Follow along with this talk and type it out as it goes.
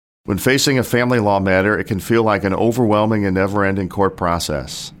When facing a family law matter, it can feel like an overwhelming and never-ending court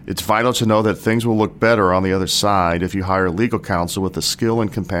process. It's vital to know that things will look better on the other side if you hire legal counsel with the skill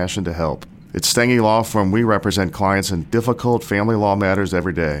and compassion to help. At Stange Law Firm, we represent clients in difficult family law matters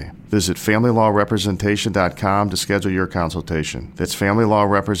every day. Visit FamilyLawRepresentation.com to schedule your consultation. That's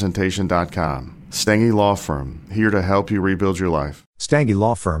FamilyLawRepresentation.com. Stange Law Firm, here to help you rebuild your life. Stange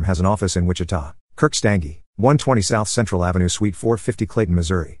Law Firm has an office in Wichita. Kirk Stange, 120 South Central Avenue, Suite 450, Clayton,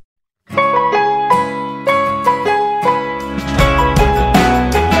 Missouri.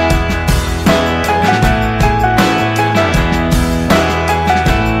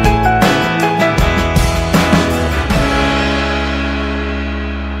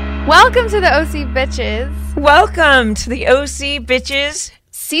 Welcome to the OC Bitches. Welcome to the OC Bitches.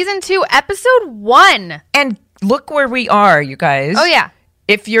 Season 2, Episode 1. And look where we are, you guys. Oh, yeah.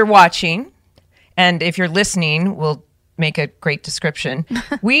 If you're watching, and if you're listening, we'll make a great description.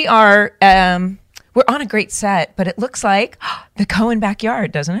 We are, we're on a great set, but it looks like the Cohen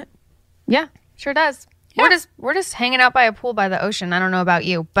backyard, doesn't it? Yeah, sure does. Yeah. We're just hanging out by a pool by the ocean. I don't know about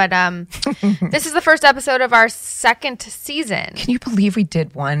you, but this is the first episode of our second season. Can you believe we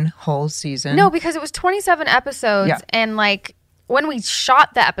did one whole season? No, because it was 27 episodes, and like when we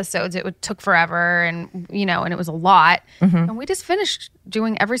shot the episodes, it took forever, and and it was a lot. And we just finished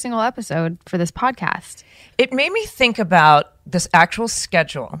doing every single episode for this podcast. It made me think about this actual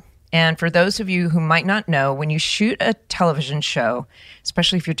schedule. And for those of you who might not know, when you shoot a television show,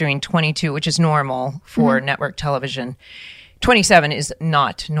 especially if you're doing 22, which is normal for network television, 27 is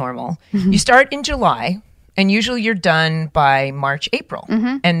not normal. You start in July, and usually you're done by March, April.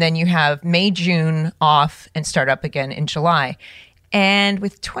 And then you have May, June off and start up again in July. And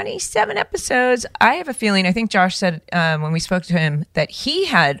with 27 episodes, I have a feeling, I think Josh said when we spoke to him that he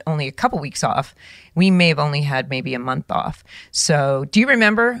had only a couple weeks off. We may have only had maybe a month off. So do you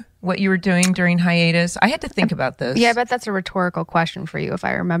remember what you were doing during hiatus? I had to think about this. Yeah, I bet that's a rhetorical question for you if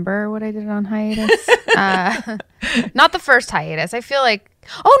I remember what I did on hiatus. Not the first hiatus. I feel like,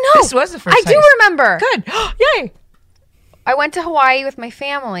 oh no. This was the first hiatus. I do remember. Good. Yay. I went to Hawaii with my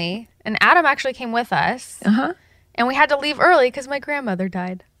family, and Adam actually came with us. And we had to leave early because my grandmother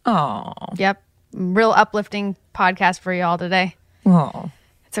died. Oh. Yep. Real uplifting podcast for y'all today. Oh.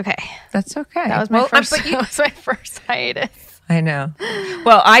 It's okay. That's okay. That was my first hiatus. I know.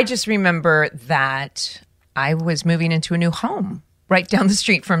 Well, I just remember that I was moving into a new home right down the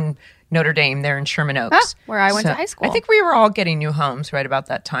street from Notre Dame there in Sherman Oaks. Where I went to high school. I think we were all getting new homes right about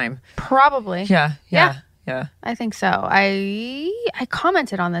that time. Probably. Yeah. I think so. I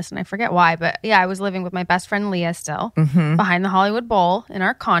commented on this and I forget why, but yeah, I was living with my best friend Leah still behind the Hollywood Bowl in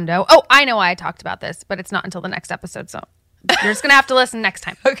our condo. Oh, I know why I talked about this, but it's not until the next episode, so you're just gonna have to listen next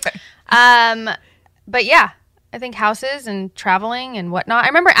time. Okay. But yeah, I think houses and traveling and whatnot. I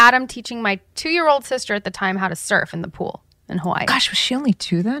remember Adam teaching my 2-year-old sister at the time how to surf in the pool in Hawaii. Gosh, was she only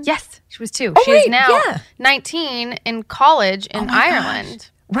 2 then? Yes, she was 2. Oh, She's now 19 in college in Ireland. Gosh.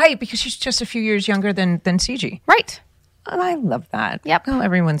 Right, because she's just a few years younger than CG. Right. Oh, I love that. Yep. Well,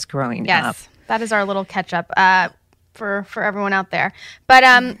 everyone's growing up. Yes, that is our little catch up for everyone out there. But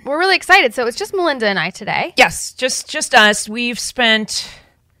we're really excited. So it's just Melinda and I today. Yes, just us. We've spent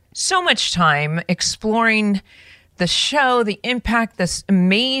so much time exploring the show, the impact, this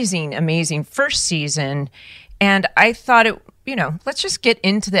amazing first season. And I thought let's just get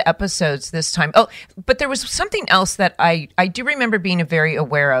into the episodes this time. Oh, but there was something else that I do remember being very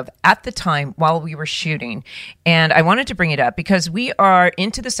aware of at the time while we were shooting. And I wanted to bring it up because we are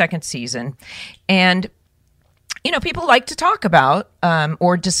into the second season. And, people like to talk about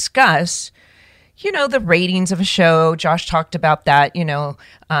or discuss, the ratings of a show. Josh talked about that,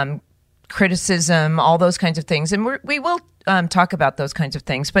 criticism, all those kinds of things. And we will talk about those kinds of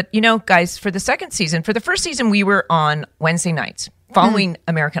things. But, guys, for the second season, for the first season, we were on Wednesday nights following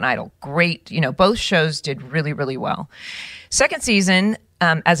American Idol. Great. Both shows did really, really well. Second season,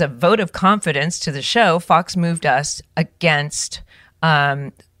 as a vote of confidence to the show, Fox moved us against,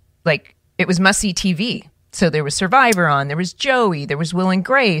 it was must-see TV. So there was Survivor on, there was Joey, there was Will and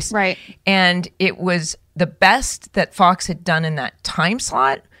Grace. Right. And it was the best that Fox had done in that time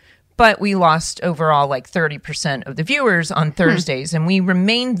slot. But we lost overall 30% of the viewers on Thursdays. And we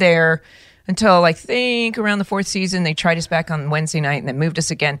remained there until I think around the 4th season. They tried us back on Wednesday night and then moved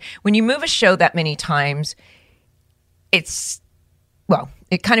us again. When you move a show that many times, it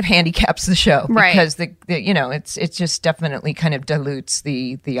kind of handicaps the show. Right. Because it just definitely kind of dilutes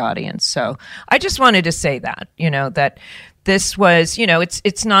the audience. So I just wanted to say that, that this was,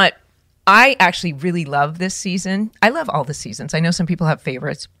 it's not, I actually really love this season. I love all the seasons. I know some people have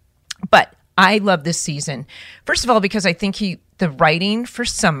favorites. But I love this season. First of all, because I think the writing for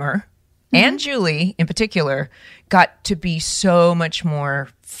Summer and Julie in particular got to be so much more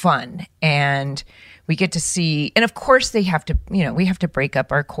fun. And we get to see, and of course we have to break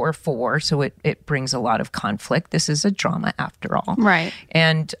up our core four. So it brings a lot of conflict. This is a drama after all. Right.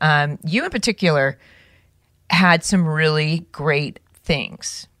 And you in particular had some really great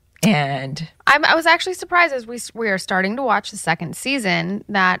things. And I was actually surprised as we are starting to watch the second season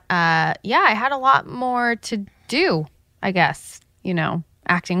that, I had a lot more to do, I guess,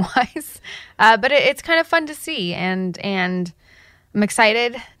 acting wise. But it's kind of fun to see. And I'm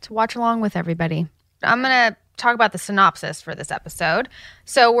excited to watch along with everybody. I'm going to talk about the synopsis for this episode.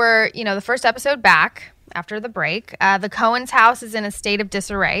 So we're, the first episode back after the break. The Cohen's house is in a state of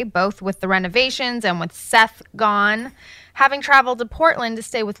disarray, both with the renovations and with Seth gone. Having traveled to Portland to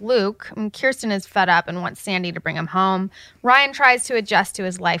stay with Luke, Kirsten is fed up and wants Sandy to bring him home. Ryan tries to adjust to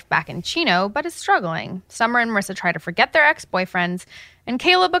his life back in Chino, but is struggling. Summer and Marissa try to forget their ex-boyfriends, and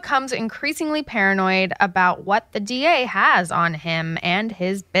Caleb becomes increasingly paranoid about what the DA has on him and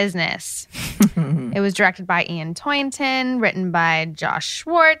his business. It was directed by Ian Toynton, written by Josh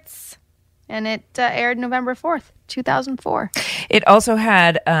Schwartz, and it aired November 4th, 2004. It also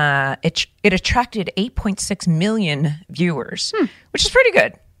had, it attracted 8.6 million viewers, which is pretty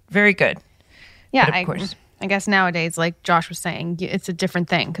good. Very good. Yeah, but of course. I guess nowadays, like Josh was saying, it's a different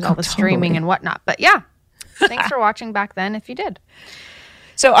thing because all the streaming and whatnot. But yeah, thanks for watching back then if you did.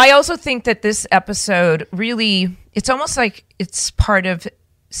 So I also think that this episode really, it's almost like it's part of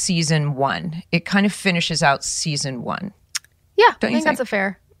season one. It kind of finishes out season one. Yeah, I think that's a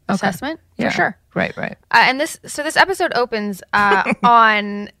fair assessment for sure. Right. And this episode opens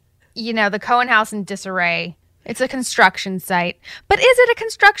on, the Cohen house in disarray. It's a construction site. But is it a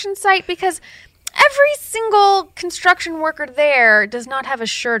construction site? Because every single construction worker there does not have a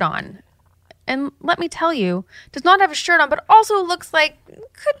shirt on. And let me tell you, does not have a shirt on, but also looks like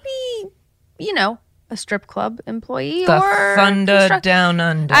could be, a strip club employee or Thunder Down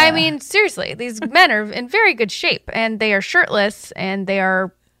Under. I mean, seriously, these men are in very good shape, and they are shirtless, and they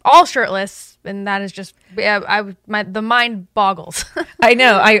are all shirtless, and that is just the mind boggles. I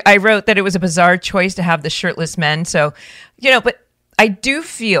know. I wrote that it was a bizarre choice to have the shirtless men. So, but I do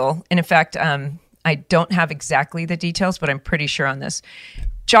feel, and in fact, I don't have exactly the details, but I'm pretty sure on this.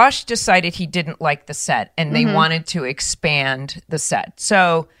 Josh decided he didn't like the set, and they wanted to expand the set.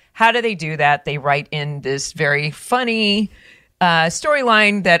 So how do they do that? They write in this very funny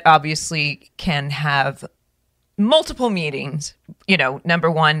storyline that obviously can have multiple meanings.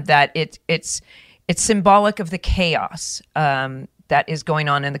 Number one, that it's symbolic of the chaos that is going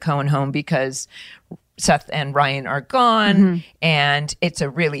on in the Cohen home because Seth and Ryan are gone, and it's a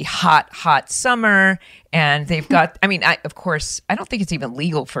really hot summer, and they've got, of course, I don't think it's even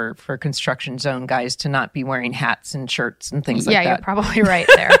legal for construction zone guys to not be wearing hats and shirts and things like that. Yeah, you're probably right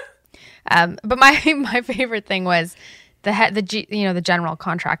there. But my favorite thing was the general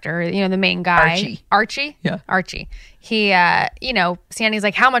contractor, the main guy. Archie? Yeah. Archie. He, Sandy's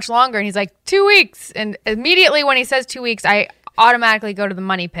like, how much longer? And he's like, 2 weeks. And immediately when he says 2 weeks, I automatically go to the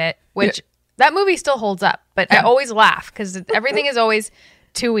money pit, which that movie still holds up. But I always laugh because everything is always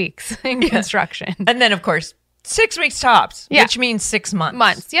 2 weeks in construction. And then, of course, 6 weeks tops, which means 6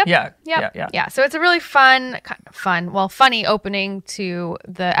 months. Yep. Yeah. So it's a really funny opening to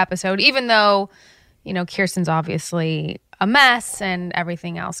the episode, even though, Kirsten's obviously a mess and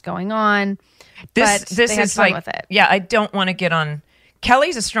everything else going on. This they had is fun like, with it. I don't want to get on.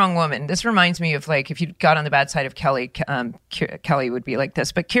 Kelly's a strong woman. This reminds me of like if you got on the bad side of Kelly, Kelly would be like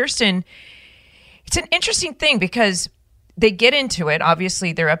this. But Kirsten, it's an interesting thing because they get into it.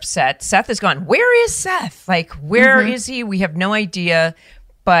 Obviously, they're upset. Seth is gone. Where is Seth? Like, where is he? We have no idea.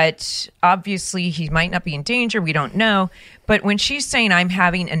 But obviously, he might not be in danger. We don't know. But when she's saying, I'm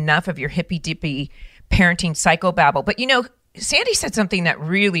having enough of your hippy-dippy parenting psychobabble. But, Sandy said something that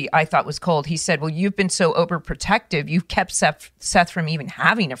really I thought was cold. He said, well, you've been so overprotective. You've kept Seth from even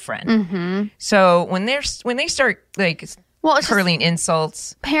having a friend. So when they start like hurling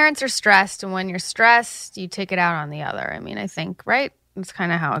insults. Parents are stressed. And when you're stressed, you take it out on the other. I think, right? That's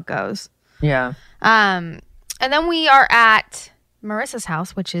kind of how it goes. Yeah. And then we are at Marissa's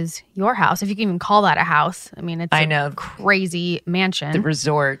house, which is your house, if you can even call that a house. It's a crazy mansion.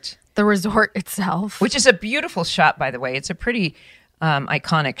 The resort itself. Which is a beautiful shot, by the way. It's a pretty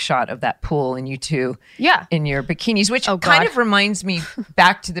iconic shot of that pool and you two in your bikinis, which kind of reminds me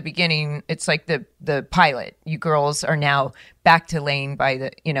back to the beginning. It's like the pilot. You girls are now back to laying by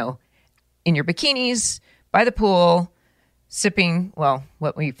the, in your bikinis, by the pool, sipping,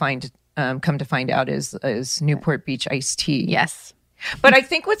 what we come to find out is Newport Beach iced tea. Yes. But I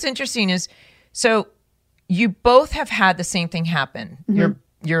think what's interesting is, so you both have had the same thing happen.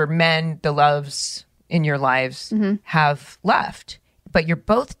 Your men, the loves in your lives have left, but you're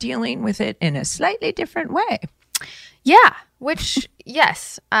both dealing with it in a slightly different way. Yeah, which,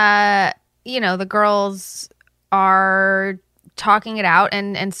 yes, the girls are talking it out,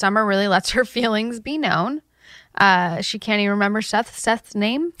 and Summer really lets her feelings be known. She can't even remember Seth's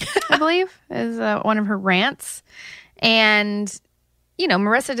name, I believe, is one of her rants. And,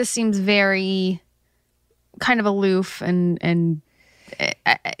 Marissa just seems very kind of aloof and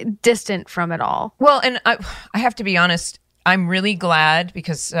distant from it all. Well, and I have to be honest, I'm really glad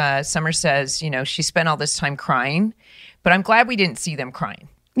because Summer says, she spent all this time crying, but I'm glad we didn't see them crying.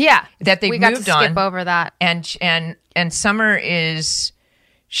 Yeah. That they we moved got to skip on. over that. And Summer is,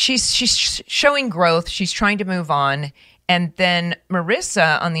 she's showing growth. She's trying to move on. And then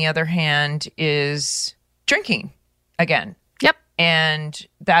Marissa, on the other hand, is drinking again. Yep. And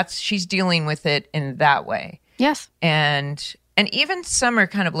she's dealing with it in that way. Yes. And even Summer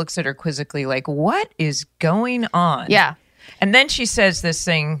kind of looks at her quizzically like, what is going on? Yeah. And then she says this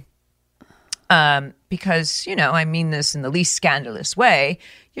thing, because, I mean this in the least scandalous way,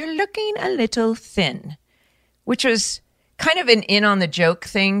 you're looking a little thin, which was kind of an in on the joke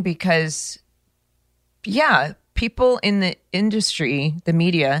thing because, yeah, people in the industry, the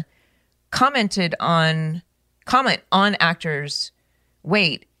media, comment on actors'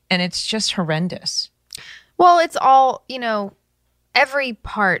 weight, and it's just horrendous. Well, it's all, every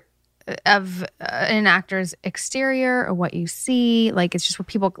part of an actor's exterior or what you see, like it's just what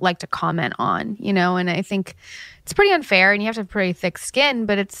people like to comment on, and I think it's pretty unfair and you have to have pretty thick skin,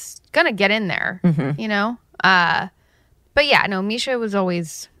 but it's gonna get in there, but yeah, no, Misha was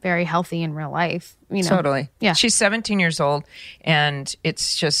always very healthy in real life, Totally. Yeah. She's 17 years old, and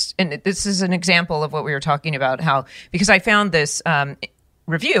it's just, and this is an example of what we were talking about, how, because I found this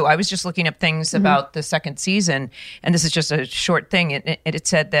review. I was just looking up things about the second season, and this is just a short thing. It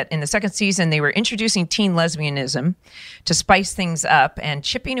said that in the second season, they were introducing teen lesbianism to spice things up and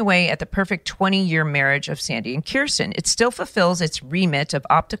chipping away at the perfect 20-year marriage of Sandy and Kirsten. It still fulfills its remit of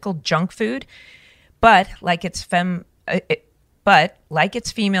optical junk food, but like its female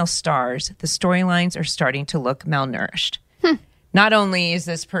stars, the storylines are starting to look malnourished. Not only is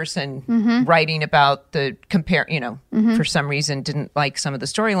this person writing about the for some reason didn't like some of the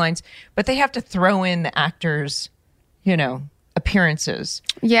storylines, but they have to throw in the actors, appearances.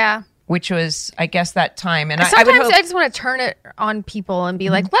 Yeah. Which was, I guess, that time. And sometimes I would hope, I just want to turn it on people and be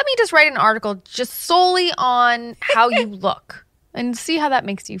like, let me just write an article just solely on how you look and see how that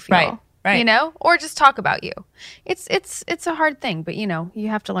makes you feel. Right. Or just talk about you. It's a hard thing, but you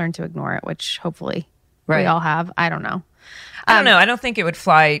have to learn to ignore it, which hopefully we all have. I don't know. I don't know. I don't think it would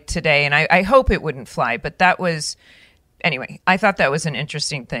fly today, and I hope it wouldn't fly. But that was, anyway, I thought that was an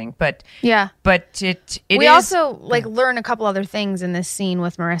interesting thing. But yeah, but it we is, also learn a couple other things in this scene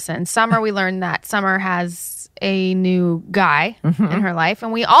with Marissa and Summer. We learned that Summer has a new guy in her life,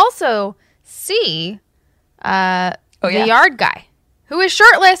 and we also see the yard guy who is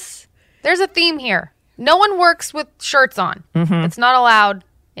shirtless. There's a theme here. No one works with shirts on. It's not allowed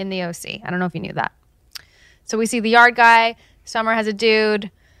in the OC. I don't know if you knew that. So we see the yard guy. Summer has a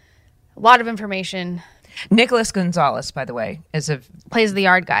dude. A lot of information. Nicholas Gonzalez, by the way, plays the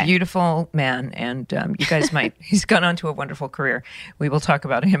yard guy. Beautiful man, and you guys he's gone on to a wonderful career. We will talk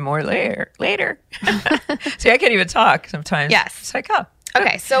about him more later. See, I can't even talk sometimes. Yes. It's like, oh.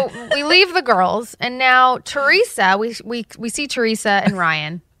 Okay, so we leave the girls, and now Teresa, we see Teresa and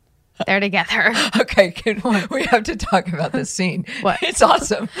Ryan. They're together. Okay, we have to talk about this scene. What? It's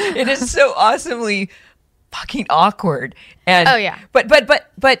awesome. It is so awesomely fucking awkward. And oh yeah. But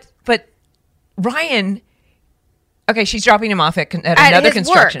Ryan. Okay, she's dropping him off at another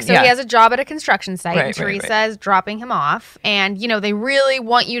construction. Work. So he has a job at a construction site. Right, and Teresa is dropping him off, and they really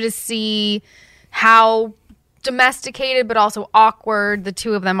want you to see how domesticated but also awkward the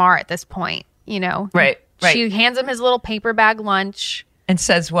two of them are at this point. Right. She hands him his little paper bag lunch and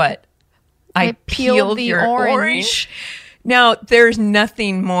says, "What? I peeled your orange." Now, there's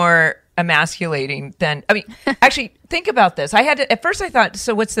nothing more emasculating than, actually, think about this. At first I thought,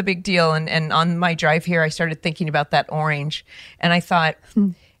 so what's the big deal? And on my drive here, I started thinking about that orange. And I thought,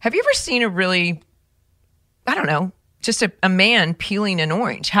 have you ever seen a really, I don't know, just a man peeling an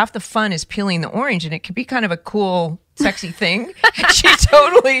orange? Half the fun is peeling the orange, and it could be kind of a cool, sexy thing.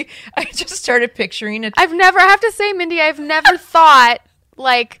 I just started picturing it. I have to say, Mindy, I've never thought,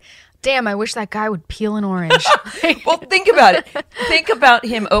 damn, I wish that guy would peel an orange. Well, think about it. Think about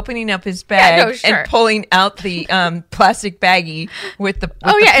him opening up his bag and pulling out the plastic baggie with the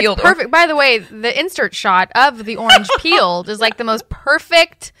peeled it's perfect. By the way, the insert shot of the orange peeled is like the most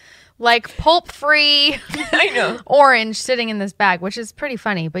perfect, like pulp-free orange sitting in this bag, which is pretty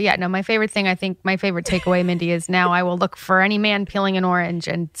funny. But yeah, no, my favorite takeaway, Mindy, is now I will look for any man peeling an orange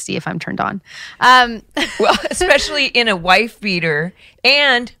and see if I'm turned on. Well, especially in a wife beater.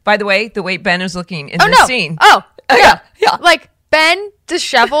 And by the way Ben is looking in the scene. Oh, yeah. Like Ben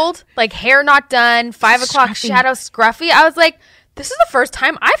disheveled, like hair not done, 5 o'clock shadow, scruffy. I was like, this is the first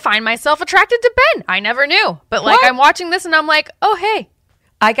time I find myself attracted to Ben. I never knew. But like, I'm watching this and I'm like, oh, hey.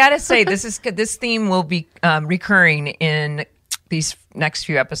 I gotta say, this theme will be recurring in these next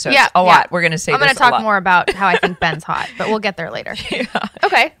few episodes. A lot. We're gonna say. I'm gonna talk more about how I think Ben's hot, but we'll get there later.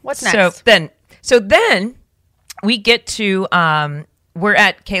 Okay, what's next? So then we get to we're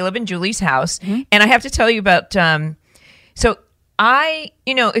at Caleb and Julie's house, and I have to tell you about.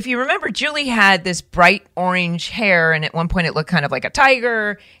 If you remember, Julie had this bright orange hair, and at one point it looked kind of like a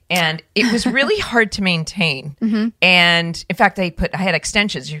tiger, and it was really hard to maintain. And in fact, I had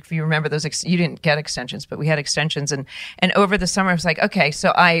extensions. If you remember those, you didn't get extensions, but we had extensions. And over the summer, I was like, okay,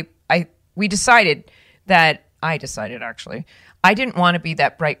 so I decided actually, I didn't want to be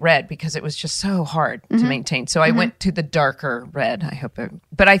that bright red because it was just so hard to maintain. So I went to the darker red.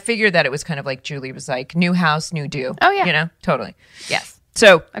 But I figured that it was kind of like Julie was like, new house, new do. Oh yeah, totally. Yes.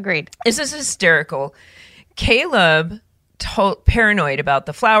 So agreed. This is hysterical. Caleb paranoid about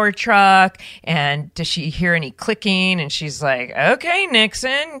the flower truck, and does she hear any clicking? And she's like, okay,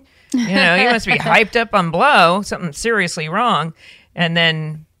 Nixon, you must be hyped up on blow. Something seriously wrong. And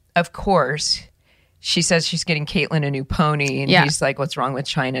then, of course, she says she's getting Caitlin a new pony, and he's like, what's wrong with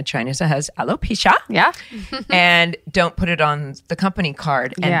China? China has alopecia. Yeah. And don't put it on the company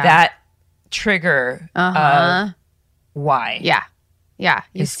card. And that trigger of why. Yeah. Yeah.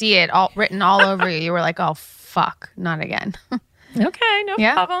 You see it all written all over you. You were like, oh, fuck, not again. Okay, no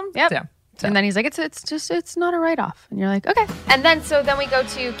problem. Yep. Yeah. So. And then he's like, it's not a write-off. And you're like, okay. And then we go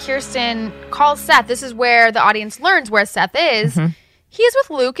to Kirsten calls Seth. This is where the audience learns where Seth is. He is with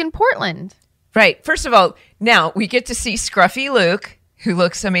Luke in Portland. Right. First of all, now we get to see scruffy Luke, who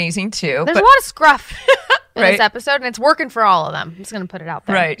looks amazing too. There's a lot of scruff in this episode, and it's working for all of them. I'm just going to put it out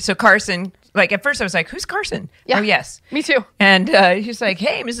there. Right. So Carson, like at first I was like, who's Carson? Yeah. Oh, yes. Me too. And he's like,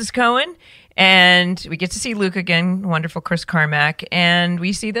 hey, Mrs. Cohen. And we get to see Luke again, wonderful Chris Carmack. And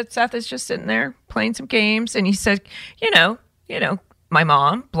we see that Seth is just sitting there playing some games. And he said, my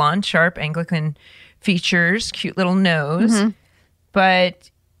mom, blonde, sharp, Anglican features, cute little nose. But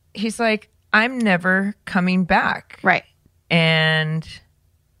he's like, I'm never coming back. Right. And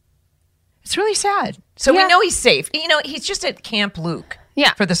it's really sad. So we know he's safe. He's just at Camp Luke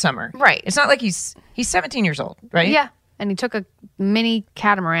for the summer. Right. It's not like he's 17 years old, right? Yeah. And he took a mini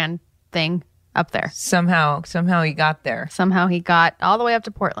catamaran thing up there. Somehow he got there. Somehow he got all the way up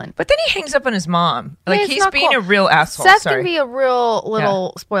to Portland. But then he hangs up on his mom. Like he's being a real asshole. Seth can be a real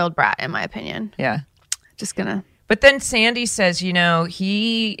little spoiled brat, in my opinion. Yeah. Just gonna... But then Sandy says,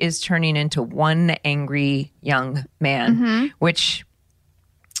 he is turning into one angry young man, which,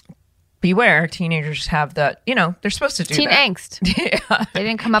 beware, teenagers have the, they're supposed to do teen that. Angst. Yeah. They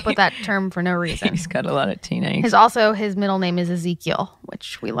didn't come up with that term for no reason. He's got a lot of teen angst. His middle name is Ezekiel,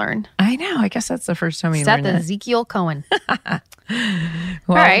 which we learned. I know. I guess that's the first time we learned that. Ezekiel Cohen.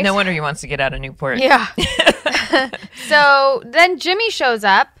 Well, no wonder he wants to get out of Newport. Yeah. So then Jimmy shows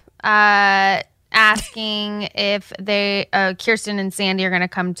up, asking if Kirsten and Sandy are going to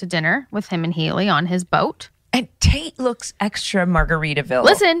come to dinner with him and Haley on his boat. And Tate looks extra Margaritaville.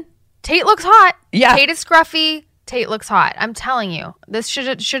 Listen, Tate looks hot. Yeah. Tate is scruffy. Tate looks hot. I'm telling you, this should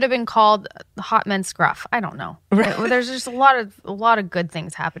have been called Hot Men Scruff. I don't know. Right. There's just a lot of good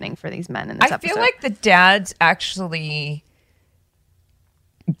things happening for these men in this episode. I feel like the dads actually,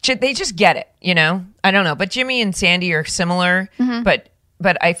 they just get it, I don't know. But Jimmy and Sandy are similar,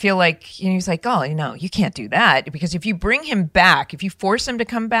 But I feel like he's like, oh, you can't do that, because if you bring him back, if you force him to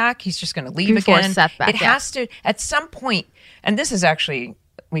come back, he's just going to leave again. Force Seth back, it has to at some point, and this is actually,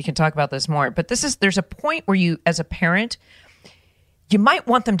 we can talk about this more. But there's a point where you, as a parent, you might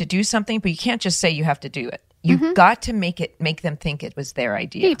want them to do something, but you can't just say you have to do it. You've got to make them think it was their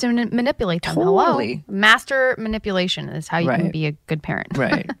idea. You have to manipulate them. Totally. Hello. Master manipulation is how you can be a good parent.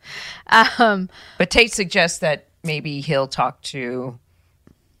 Right. But Tate suggests that maybe he'll talk to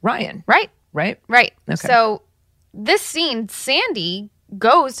Ryan. Right. Okay. So this scene, Sandy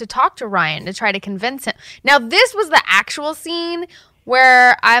goes to talk to Ryan to try to convince him. Now, this was the actual scene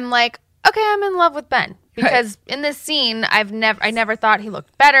where I'm like, okay, I'm in love with Ben. Because in this scene, I never thought he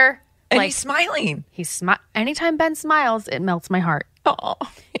looked better. And he's smiling. Anytime Ben smiles, it melts my heart. Oh,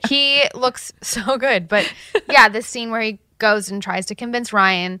 He looks so good. But yeah, this scene where he goes and tries to convince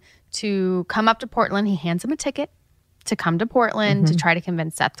Ryan to come up to Portland. He hands him a ticket to come to Portland to try to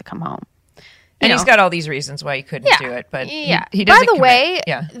convince Seth to come home. And he's got all these reasons why he couldn't do it. But he doesn't. By the way,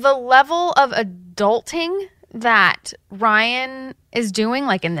 the level of adulting that Ryan is doing,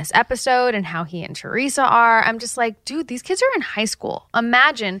 like in this episode, and how he and Teresa are, I'm just like, dude, these kids are in high school.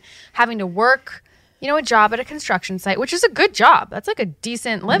 Imagine having to work, a job at a construction site, which is a good job. That's like a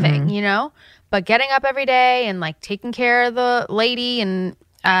decent living, but getting up every day and like taking care of the lady and,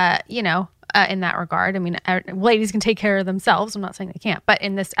 in that regard, I mean, ladies can take care of themselves. I'm not saying they can't, but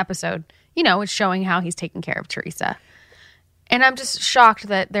in this episode, it's showing how he's taking care of Teresa. And I'm just shocked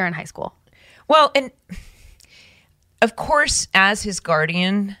that they're in high school. Well, and of course, as his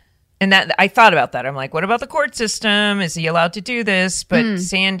guardian, and that I thought about that. I'm like, what about the court system? Is he allowed to do this? But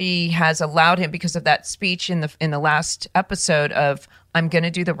Sandy has allowed him because of that speech in the last episode of I'm going to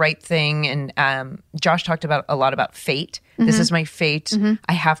do the right thing. And Josh talked about a lot about fate. This is my fate.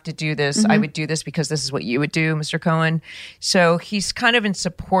 I have to do this. I would do this because this is what you would do, Mr. Cohen. So he's kind of in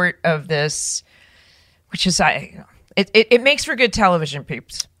support of this, which is it makes for good television,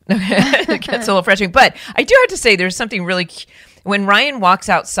 peeps. It gets a little frustrating. But I do have to say there's something really when Ryan walks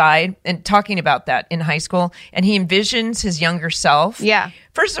outside and talking about that in high school and he envisions his younger self. Yeah.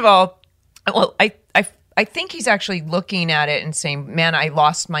 First of all, well, I think he's actually looking at it and saying, man, I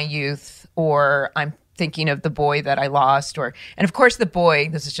lost my youth, or I'm thinking of the boy that I lost, and of course the boy,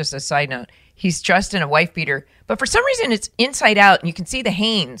 this is just a side note, he's dressed in a wife beater, but for some reason it's inside out and you can see the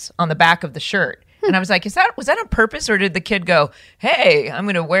Hanes on the back of the shirt. And I was like, was that on purpose, or did the kid go, hey, I'm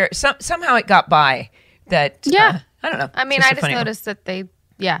going to wear it? Somehow it got by that. Yeah. I don't know. I mean, I just noticed that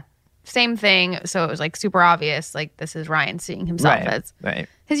same thing. So it was like super obvious. Like this is Ryan seeing himself as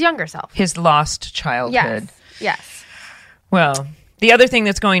his younger self. His lost childhood. Yes. Well, the other thing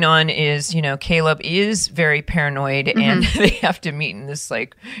that's going on is, Caleb is very paranoid and they have to meet in this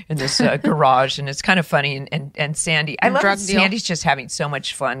garage, and it's kind of funny. And Sandy, I love that Sandy's just having so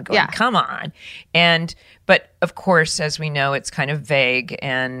much fun going, come on. But of course, as we know, it's kind of vague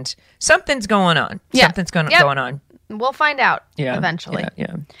and something's going on. Yeah. Something's going on. We'll find out eventually.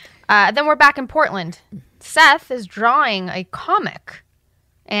 Yeah. Then we're back in Portland. Seth is drawing a comic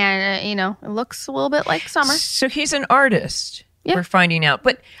and, it looks a little bit like Summer. So he's an artist. Yeah. We're finding out.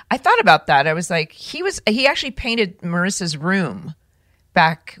 But I thought about that. I was like, he actually painted Marissa's room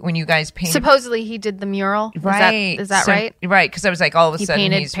back when you guys painted. Supposedly he did the mural. Right. Is that right? Right. Because I was like, all of a sudden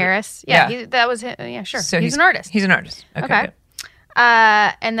painted Paris. Yeah. That was it. Yeah, sure. So he's an artist. He's an artist. Okay.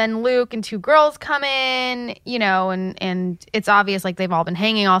 And then Luke and two girls come in, and it's obvious like they've all been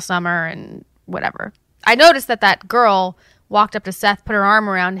hanging all summer and whatever. I noticed that girl walked up to Seth, put her arm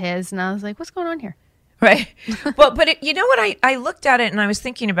around his, and I was like, what's going on here? Right. Well, but you know what? I looked at it and I was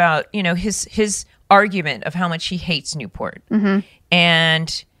thinking about, his argument of how much he hates Newport. Mm-hmm.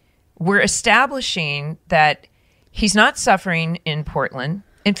 And we're establishing that he's not suffering in Portland.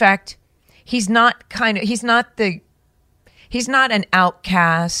 In fact, he's not an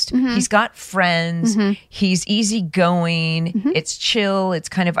outcast. Mm-hmm. He's got friends. Mm-hmm. He's easygoing. Mm-hmm. It's chill. It's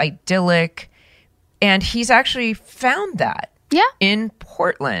kind of idyllic. And he's actually found that in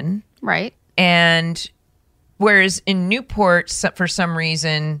Portland. Right. And whereas in Newport, for some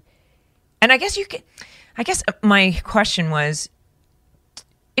reason, and I guess my question was,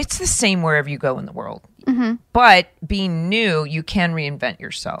 it's the same wherever you go in the world. Mm-hmm. But being new, you can reinvent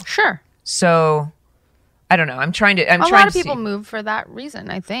yourself. Sure. So I don't know. A lot of people move for that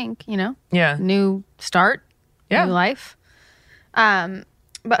reason, I think, Yeah. New start, new life.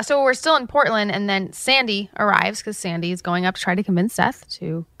 But so we're still in Portland, and then Sandy arrives because Sandy is going up to try to convince Seth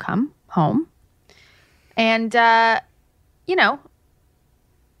to come home. And, I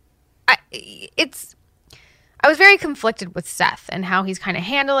was very conflicted with Seth and how he's kind of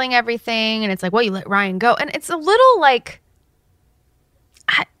handling everything. And it's like, well, you let Ryan go. And it's a little like,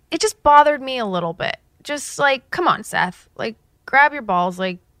 it just bothered me a little bit. Just like, come on, Seth, like grab your balls.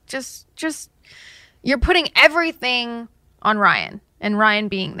 Like just you're putting everything on Ryan and Ryan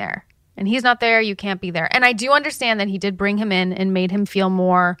being there, and he's not there. You can't be there. And I do understand that he did bring him in and made him feel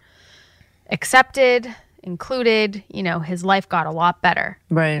more accepted, included. His life got a lot better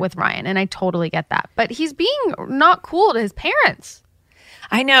with Ryan, and I totally get that. But he's being not cool to his parents.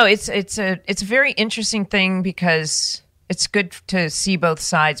 I know it's a very interesting thing because it's good to see both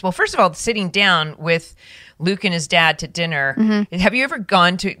sides. Well, first of all, sitting down with Luke and his dad to dinner. Mm-hmm. Have you ever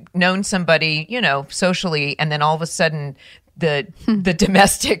known somebody, socially, and then all of a sudden the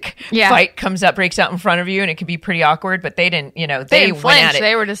domestic fight breaks out in front of you, and it can be pretty awkward. But they didn't, they didn't went flinch. at it.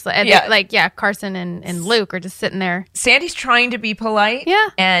 They were just Carson and Luke are just sitting there. Sandy's trying to be polite,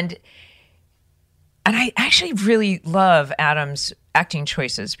 and I actually really love Adam's acting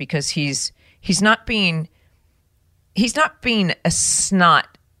choices because he's not being a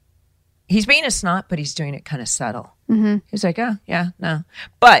snot. He's being a snot, but he's doing it kind of subtle. Mm-hmm. He's like, oh yeah, no,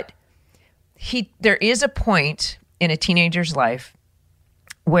 but there is a point in a teenager's life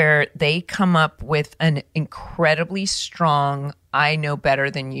where they come up with an incredibly strong I know better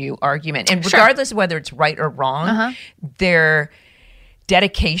than you argument. And regardless of whether it's right or wrong, their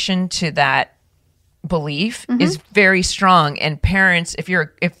dedication to that belief is very strong. And parents, if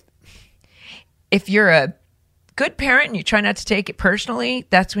you're a good parent and you try not to take it personally,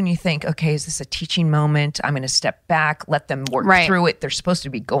 that's when you think, okay, is this a teaching moment? I'm going to step back, let them work through it. They're supposed to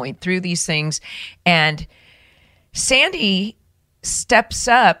be going through these things. And Sandy steps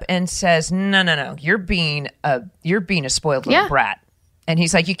up and says, no, you're being a spoiled little brat. And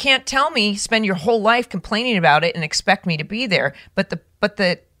he's like, you can't tell me, spend your whole life complaining about it and expect me to be there. But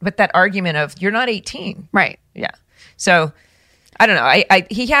that argument of you're not 18. Right. Yeah. So I don't know.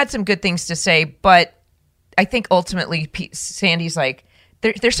 He had some good things to say, but I think ultimately Sandy's like,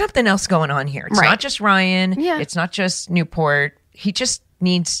 there's something else going on here. It's not just Ryan. Yeah. It's not just Newport. He just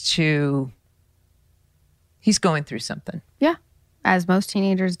needs to... He's going through something. Yeah, as most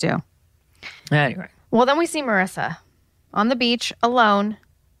teenagers do. Anyway. Well, then we see Marissa on the beach alone,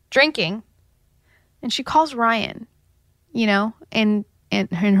 drinking, and she calls Ryan, in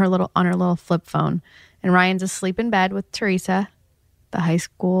her little flip phone, and Ryan's asleep in bed with Teresa, the high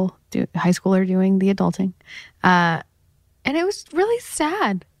schooler doing the adulting, and it was really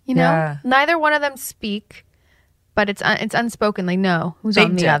sad. Neither one of them speak. But it's unspoken. They know who's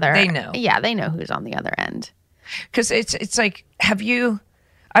on the other. They know. Yeah, they know who's on the other end. Because it's like,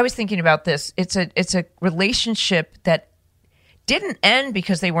 I was thinking about this. It's a relationship that didn't end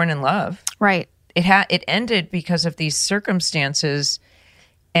because they weren't in love. Right. It ended because of these circumstances,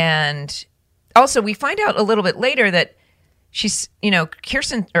 and also we find out a little bit later that she's,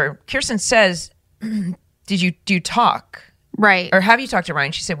 Kirsten says, do you talk? Right. Or have you talked to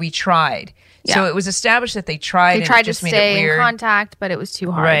Ryan? She said, we tried. Yeah. So it was established that they tried. They tried to stay in contact, but it was too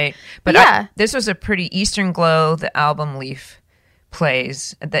hard. Right. But this was a pretty Eastern Glow, the album Leaf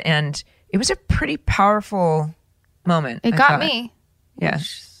plays at the end. It was a pretty powerful moment. It got me. Yeah.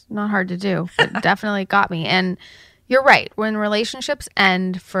 Not hard to do, but definitely got me. And you're right. When relationships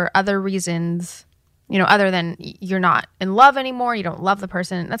end for other reasons, other than you're not in love anymore, you don't love the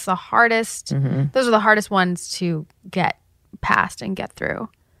person, that's the hardest. Mm-hmm. Those are the hardest ones to get past and get through.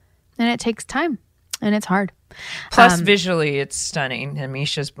 And it takes time, and it's hard. Plus, visually, it's stunning. And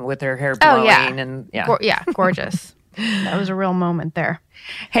Misha's with her hair blowing, and gorgeous. That was a real moment there.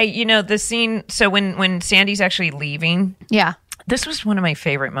 Hey, the scene. So when Sandy's actually leaving, this was one of my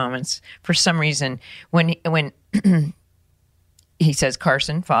favorite moments for some reason. When he says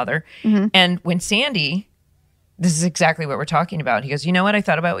Carson, father, and when Sandy, this is exactly what we're talking about. He goes, you know what? I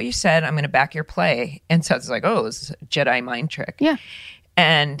thought about what you said. I'm going to back your play. And so it's like, oh, it's a Jedi mind trick. Yeah.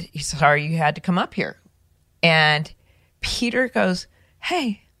 And he's sorry you had to come up here. And Peter goes,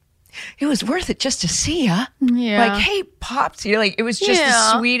 hey, it was worth it just to see ya. Yeah. Like, hey, Pops. You're like, it was just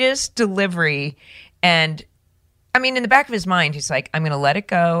the sweetest delivery. And I mean, in the back of his mind, he's like, I'm going to let it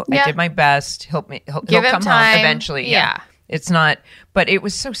go. I did my best. He'll come time. home eventually. Yeah. It's not, but it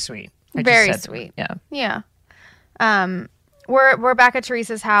was so sweet. Very sweet. Yeah. We're back at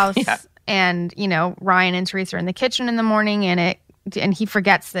Teresa's house, and Ryan and Teresa are in the kitchen in the morning, and he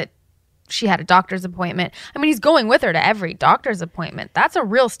forgets that she had a doctor's appointment. I mean, he's going with her to every doctor's appointment. That's a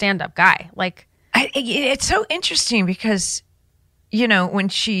real stand-up guy. Like, it's so interesting because, when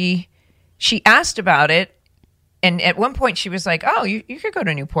she asked about it, and at one point she was like, "Oh, you could go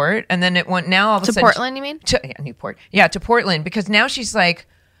to Newport," and then it went. Now all of a sudden, Portland, you mean? Newport. Yeah, to Portland, because now she's like,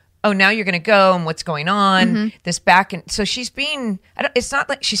 oh, now you're going to go, and what's going on? This back, and so she's being. It's not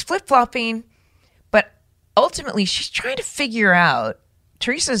like she's flip flopping, but ultimately she's trying to figure out.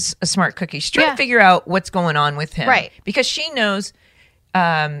 Teresa's a smart cookie. She's trying to figure out what's going on with him, right? Because she knows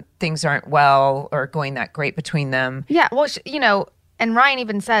things aren't well or going that great between them. Yeah, well, and Ryan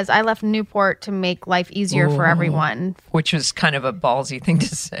even says, "I left Newport to make life easier for everyone," which was kind of a ballsy thing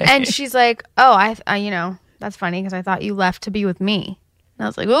to say. And she's like, "Oh, I that's funny because I thought you left to be with me." And I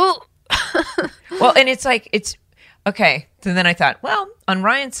was like, "Oh." Well, and it's like, it's okay. So then I thought, well, on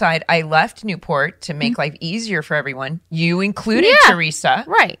Ryan's side, I left Newport to make life easier for everyone. You included Teresa.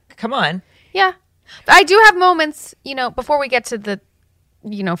 Right. Come on. Yeah. I do have moments, before we get to the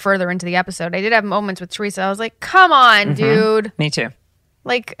further into the episode, I did have moments with Teresa. I was like, come on, dude. Me too.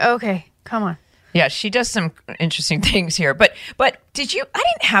 Like, okay, come on. Yeah, she does some interesting things here. But I didn't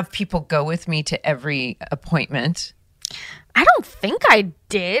have people go with me to every appointment. I don't think I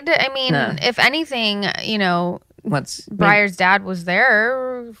did. I mean, if anything, Briar's dad was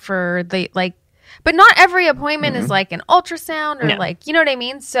there for but not every appointment is like an ultrasound or like, you know what I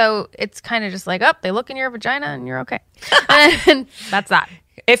mean? So it's kind of just like, they look in your vagina and you're okay. And that's that.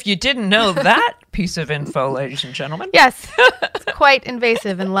 If you didn't know that piece of info, ladies and gentlemen. Yes. It's quite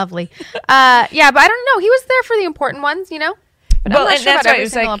invasive and lovely. But I don't know. He was there for the important ones, But I'm not sure about every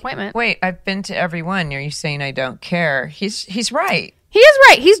single appointment. Wait, I've been to every one. Are you saying I don't care? He's right. He is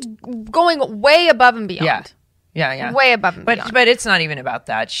right. He's going way above and beyond. Yeah. Way above and beyond. But it's not even about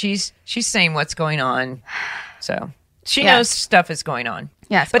that. She's saying what's going on. So she knows stuff is going on.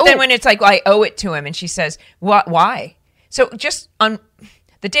 Yes. But then when it's like, I owe it to him, and she says, "What? Why?" So just on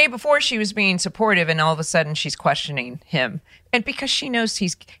the day before, she was being supportive, and all of a sudden she's questioning him, and because she knows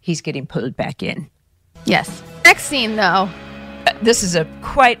he's getting pulled back in. Yes. Next scene, though. This is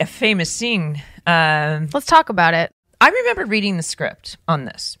quite a famous scene. Let's talk about it. I remember reading the script on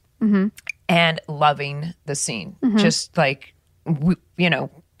this and loving the scene. Just like,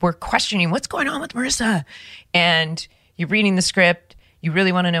 we're questioning what's going on with Marissa. And you're reading the script. You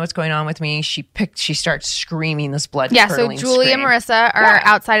really want to know what's going on with me. She starts screaming this blood curdling so Julie scream. and Marissa are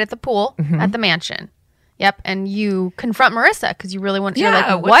outside at the pool at the mansion. Yep. And you confront Marissa because you really want to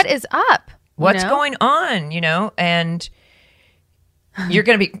know, what is up? What's going on, and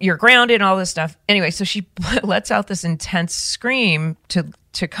you're grounded and all this stuff. Anyway, so she lets out this intense scream to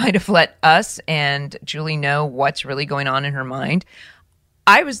kind of let us and Julie know what's really going on in her mind.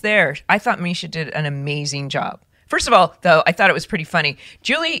 I was there. I thought Misha did an amazing job. First of all, though, I thought it was pretty funny.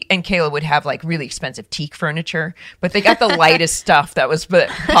 Julie and Kayla would have like really expensive teak furniture, but they got the lightest stuff that was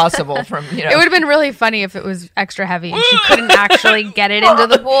possible from, It would have been really funny if it was extra heavy and she couldn't actually get it into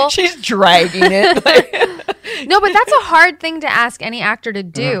the pool. She's dragging it. No, but that's a hard thing to ask any actor to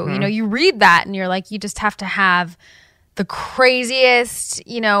do. You read that and you're like, you just have to have the craziest,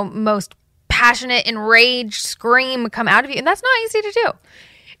 most passionate, enraged scream come out of you. And that's not easy to do.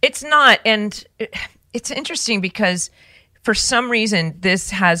 It's not. And it's interesting because for some reason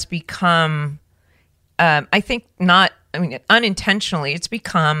this has become, unintentionally, it's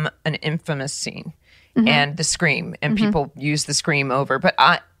become an infamous scene and the scream, and people use the scream over.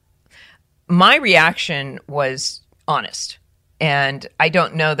 But my reaction was honest. And I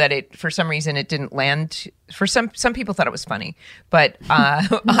don't know that for some reason it didn't land. For some people thought it was funny, but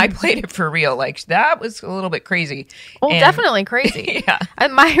I played it for real. Like, that was a little bit crazy. Well, definitely crazy. Yeah.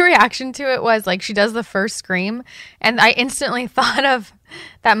 And my reaction to it was like, she does the first scream, and I instantly thought of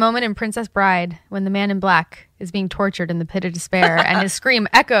that moment in Princess Bride when the man in black is being tortured in the pit of despair, and his scream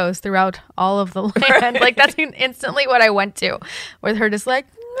echoes throughout all of the land. Right. Like, that's instantly what I went to, with her just like,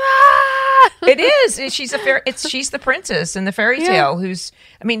 ah! It is. She's the princess in the fairy tale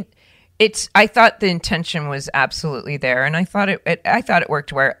I thought the intention was absolutely there, and I thought it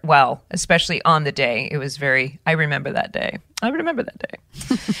worked well, especially on the day. It was I remember that day.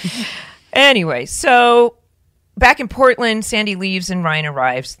 Anyway, so back in Portland, Sandy leaves and Ryan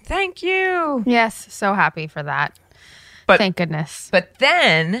arrives. Thank you. Yes, so happy for that. But thank goodness. But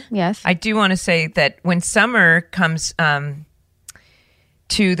then, yes, I do want to say that when Summer comes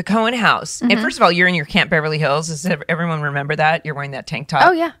to the Cohen house. And first of all, you're in your Camp Beverly Hills. Does everyone remember that? You're wearing that tank top?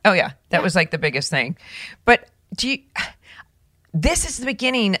 Oh, yeah. That was like the biggest thing. But this is the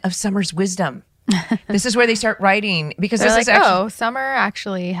beginning of Summer's wisdom. This is where they start writing, because this is actually... Summer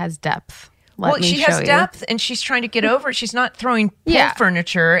actually has depth. She has depth, and she's trying to get over it. She's not throwing pool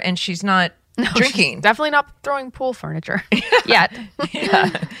furniture, and she's not drinking. She's definitely not throwing pool furniture yet.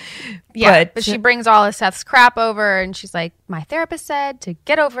 But she she brings all of Seth's crap over, and she's like, my therapist said to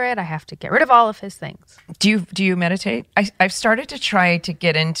get over it, I have to get rid of all of his things. Do you meditate? I've started to try to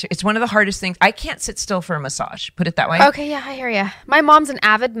get into. It's one of the hardest things. I can't sit still for a massage. Put it that way. Okay, yeah, I hear you. My mom's an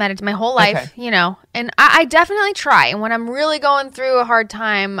avid meditator my whole life, and I definitely try. And when I'm really going through a hard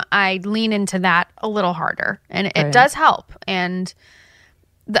time, I lean into that a little harder, and it does help. And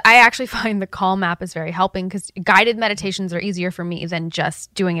I actually find the Calm app is very helping, because guided meditations are easier for me than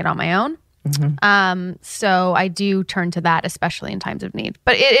just doing it on my own. So I do turn to that, especially in times of need.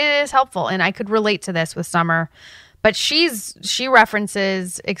 But it is helpful, and I could relate to this with Summer. But she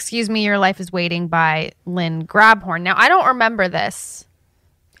references "Excuse Me, Your Life is Waiting" by Lynn Grabhorn. Now, I don't remember this.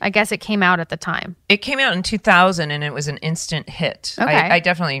 I guess it came out at the time. It came out in 2000 and it was an instant hit. Okay. I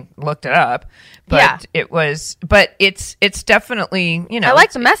definitely looked it up, but Yeah. it's definitely, I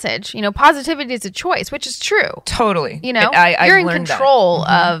like the message. Positivity is a choice, which is true. totally. You're in learned that. control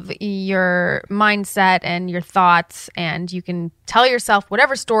of your mindset and your thoughts, and you can tell yourself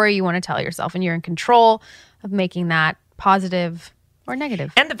whatever story you want to tell yourself, and you're in control of making that positive or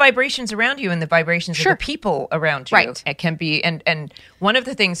negative. And the vibrations around you and the vibrations Sure. of the people around you. Right. It can be, and one of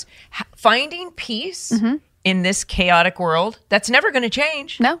the things, finding peace in this chaotic world, that's never going to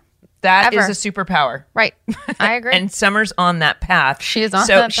change. No, That ever. is a superpower. right. I agree. And Summer's on that path. She is on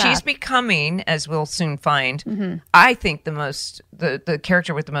so that path. she's becoming, as we'll soon find, I think the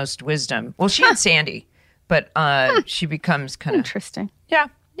character with the most wisdom. Well, she and Sandy, but she becomes kind of Interesting. yeah,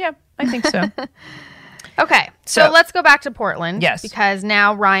 I think so. Okay, so let's go back to Portland. Yes. Because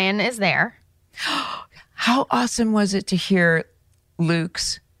now Ryan is there. How awesome was it to hear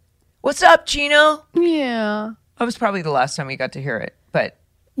Luke's "What's up, Gino"? Yeah. That was probably the last time we got to hear it, but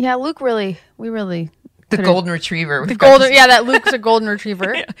Yeah, Luke we really the could've- golden retriever, that Luke's a golden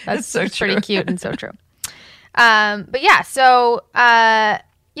retriever. That's so pretty true. cute and so true. But yeah, so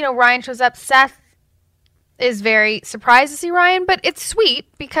Ryan shows up. Seth is very surprised to see Ryan, but it's sweet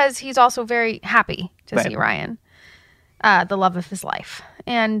because he's also very happy to Right. see Ryan, the love of his life.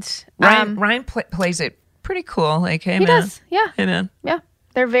 And Ryan plays it pretty cool. Like, hey, he man. does, yeah, Hey, man. yeah.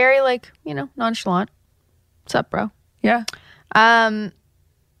 They're very nonchalant. What's up, bro? Yeah.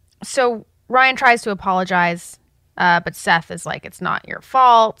 So Ryan tries to apologize, but Seth is like, "It's not your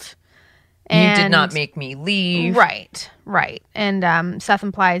fault. You did not make me leave. Right. And Seth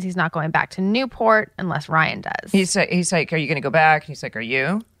implies he's not going back to Newport unless Ryan does. He's like, are you going to go back? He's like, are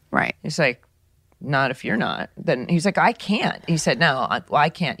you? Right. He's like, not if you're not. Then he's like, I can't. He said, no, I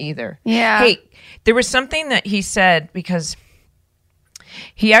can't either. Yeah. Hey, there was something that he said because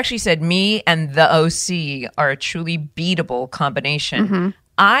he actually said me and the OC are a truly beatable combination. Mm-hmm.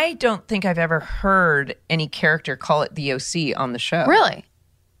 I don't think I've ever heard any character call it the OC on the show. Really?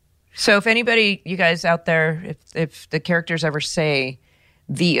 So if anybody, you guys out there, if the characters ever say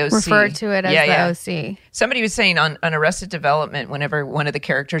the OC. Refer to it as the OC. Somebody was saying on Arrested Development, whenever one of the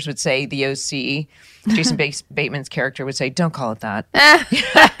characters would say the OC, Jason Bateman's character would say, don't call it that.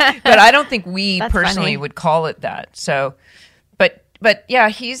 But I don't think we That's personally funny. would call it that. So, but yeah,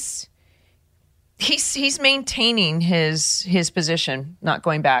 he's maintaining his position, not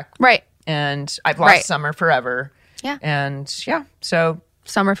going back. Right. And I've lost Right. Summer forever. Yeah. And yeah, so.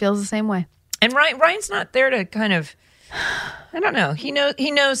 Summer feels the same way. And Ryan's not there to kind of, I don't know. He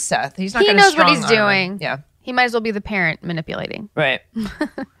knows Seth. He's not He going to knows what he's strong-arm him. doing. Yeah. He might as well be the parent manipulating. Right.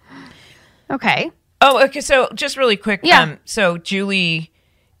 Okay. Oh, okay. So just really quick. Yeah. So Julie,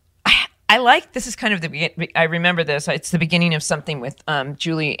 I like, this is kind of I remember this. It's the beginning of something with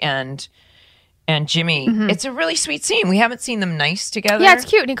Julie and Jimmy. It's a really sweet scene. We haven't seen them nice together. Yeah, it's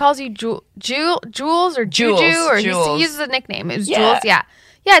cute. And he calls you Jules or Juju, or Jules. he uses a nickname. It was Yeah. Jules. Yeah.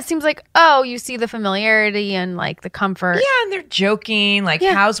 Yeah, it seems like, you see the familiarity and like the comfort. Yeah, and they're joking, like,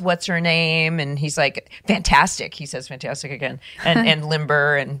 Yeah. how's what's her name? And he's like, fantastic. He says fantastic again. And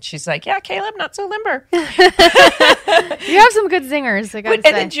limber. And she's like, yeah, Caleb, not so limber. You have some good zingers, I gotta And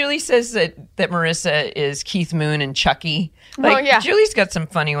say. then Julie says that Marissa is Keith Moon and Chucky. Like, yeah. Julie's got some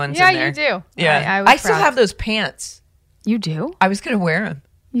funny ones Yeah, in there. you do. Yeah. I was still proud. have those pants. You do? I was going to wear them,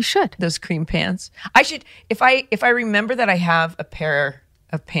 You should. those cream pants. I should, if I remember that I have a pair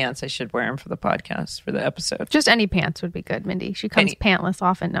of pants, I should wear them for the podcast, for the episode. Just any pants would be good, Mindy. She comes pantless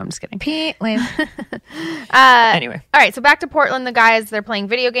often. No, I'm just kidding. Anyway. All right, so back to Portland. The guys, they're playing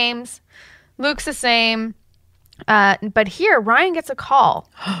video games. Luke's the same. But here, Ryan gets a call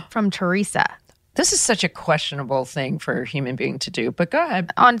from Teresa This is such a questionable thing for a human being to do, but go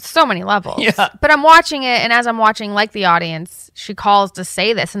ahead. on so many levels. Yeah. But I'm watching it, and as I'm watching, like the audience, she calls to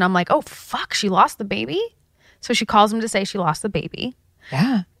say this, and I'm like, oh, fuck, she lost the baby? So she calls him to say she lost the baby.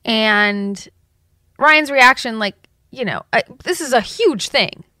 Yeah. And Ryan's reaction, like, this is a huge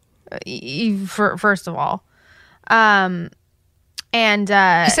thing, first of all. And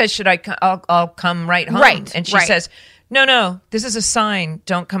He says, "Should I? I'll come right home." Right, And she right. says, "No. This is a sign.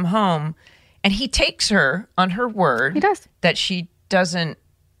 Don't come home." And he takes her on her word. He does. That she doesn't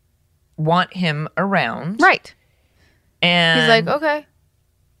want him around. right. And He's like, okay.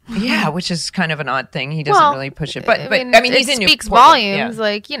 yeah, which is kind of an odd thing. He doesn't Well, really push it, but I mean, he's it in speaks Newport, volumes. yeah.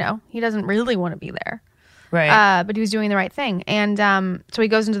 Like, he doesn't really want to be there. Right. But he was doing the right thing. And so he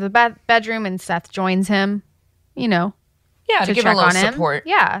goes into the bedroom, and Seth joins him, yeah, to give check him a little on him. support.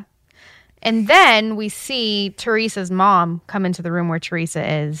 Yeah. And then we see Teresa's mom come into the room where Teresa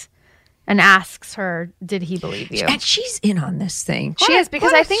is. and asks her, did he believe you? And she's in on this thing. She is,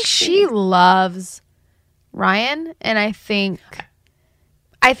 because I think she loves Ryan, and I think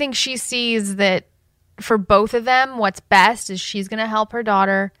she sees that for both of them, what's best is she's going to help her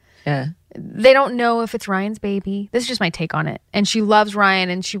daughter. Yeah. They don't know if it's Ryan's baby. This is just my take on it. And she loves Ryan,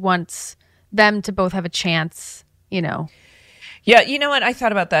 and she wants them to both have a chance, you know. Yeah, you know what? I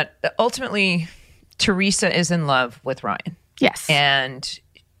thought about that. Ultimately, Teresa is in love with Ryan. Yes. And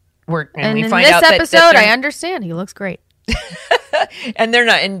we find in this out episode, that I understand. He looks great. and they're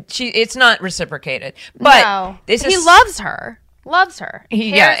not, and it's not reciprocated. But no. he loves her. Loves her.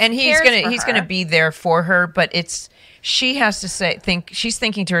 And he's cares gonna be there for her. But she has to she's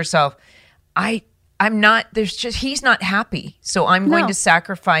thinking to herself, I'm not, he's not happy. So I'm going to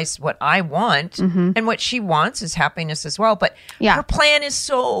sacrifice what I want. Mm-hmm. And what she wants is happiness as well. But her plan is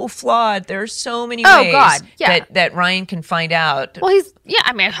so flawed. There are so many ways that Ryan can find out. Well,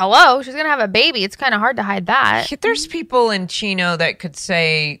 hello. She's going to have a baby. It's kind of hard to hide that. There's people in Chino that could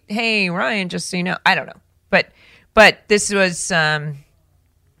say, hey, Ryan, just so you know. I don't know. But this was a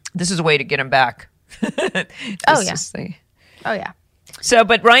way to get him back. Oh, yeah. So,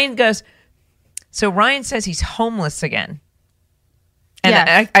 but Ryan goes... So Ryan says he's homeless again. And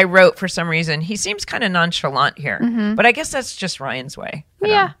yes. I wrote, for some reason, he seems kind of nonchalant here. Mm-hmm. But I guess that's just Ryan's way.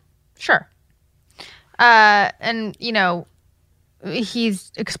 Sure. And, you know,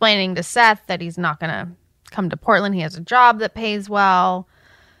 he's explaining to Seth that he's not going to come to Portland. He has a job that pays well.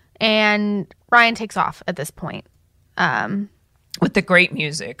 And Ryan takes off at this point. With the great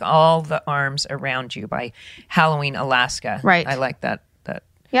music, All the Arms Around You by Halloween, Alaska. Right. I like that.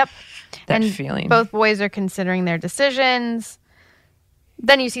 Yep. That and feeling. Both boys are considering their decisions.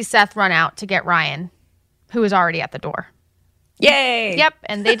 Then you see Seth run out to get Ryan, who is already at the door. Yay! Yep.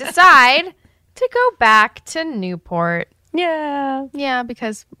 And they decide to go back to Newport. Yeah. Yeah,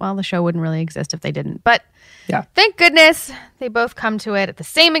 because, well, the show wouldn't really exist if they didn't. But thank goodness they both come to it at the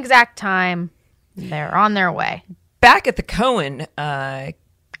same exact time. They're on their way. Back at the Cohen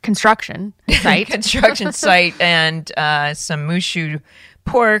construction site. And some Mushu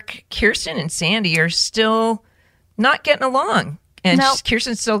pork, Kirsten and Sandy are still not getting along. And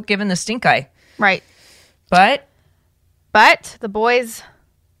Kirsten's still giving the stink eye. Right. But the boys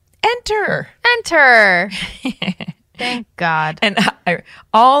enter. Thank God. And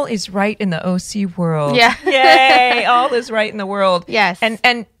all is right in the OC world. Yeah. Yay. All is right in the world. Yes.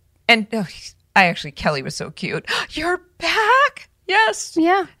 And Kelly was so cute. You're back. Yes.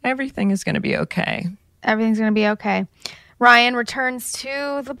 Yeah. Everything is going to be okay. Everything's going to be okay. Ryan returns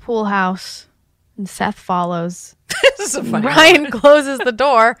to the pool house, and Seth follows. This is a funny Ryan closes the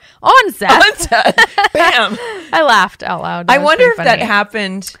door on Seth. Bam. I laughed out loud. I wonder if that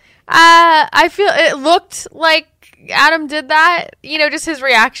happened. I feel it looked like Adam did that. You know, just his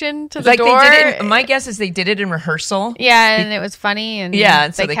reaction to the door. My guess is they did it in rehearsal. Yeah, and it was funny. And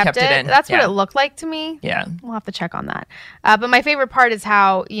so they kept it in. That's what it looked like to me. Yeah. We'll have to check on that. But my favorite part is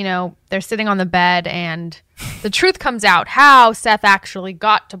how, you know, they're sitting on the bed and the truth comes out how Seth actually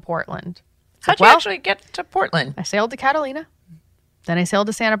got to Portland. How'd you actually get to Portland? I sailed to Catalina. Then I sailed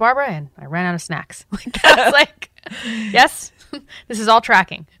to Santa Barbara and I ran out of snacks. I was like, yes, this is all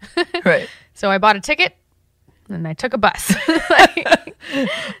tracking. Right. So I bought a ticket and I took a bus.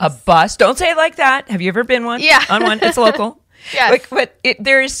 A bus? Don't say it like that. Have you ever been one? Yeah. On one? It's local. Yeah.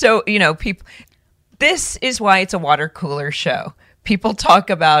 There is so, you know, people. This is why it's a water cooler show. People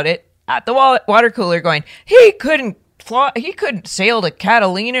talk about it at the water cooler going, he couldn't sail to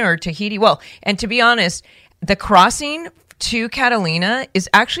Catalina or Tahiti. Well, and to be honest, the crossing to Catalina is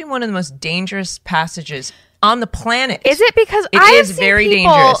actually one of the most dangerous passages on the planet. Is it? Because it is very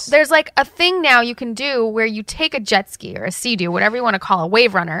dangerous. There's like a thing now you can do where you take a jet ski or a Sea-Doo, whatever you want to call a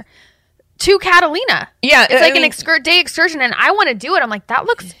wave runner, to Catalina. Yeah. It's like an day excursion, and I want to do it. I'm like, that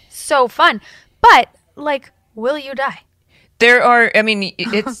looks so fun. But, like, will you die? There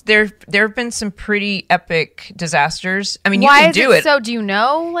have been some pretty epic disasters. I mean, why you can do it. So do you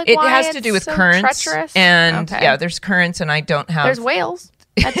know? Like, it why has to do with so currents. Treacherous? And there's currents, and I don't have. There's whales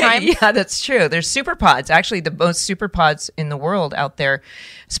at times. Yeah, that's true. There's super pods. Actually, the most super pods in the world out there.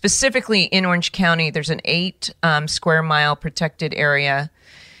 Specifically in Orange County, there's an 8 square mile protected area,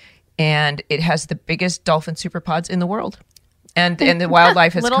 and it has the biggest dolphin super pods in the world. And the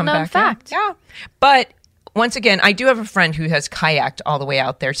wildlife has come back. Little known fact. Yeah, but. Once again, I do have a friend who has kayaked all the way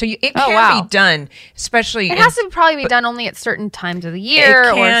out there. So it can be done, especially... It has to probably be done only at certain times of the year.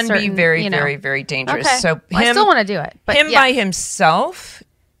 It can be very, very, very dangerous. Okay. So I still want to do it. But by himself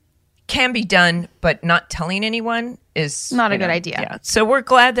can be done, but not telling anyone is Not a good idea. Yeah. So we're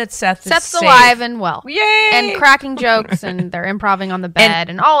glad that Seth's safe. alive and well. Yay! And cracking jokes and they're improving on the bed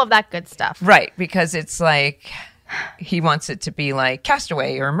and all of that good stuff. Right, because it's like he wants it to be like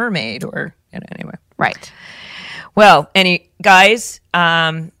Castaway or Mermaid or anyway. Right. Well, guys,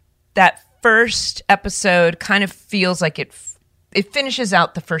 that first episode kind of feels like it finishes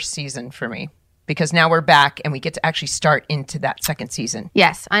out the first season for me, because now we're back and we get to actually start into that second season.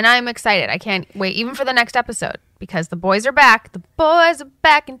 Yes, and I'm excited. I can't wait even for the next episode because the boys are back. The boys are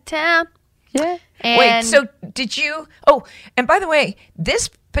back in town. Yeah. And wait, so did you... Oh, and by the way, this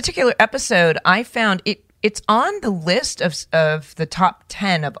particular episode, I found it's on the list of the top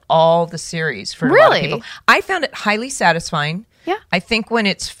 10 of all the series for a lot of Really? people. I found it highly satisfying. Yeah. I think when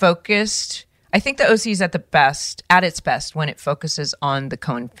it's focused... I think the OC is at its best when it focuses on the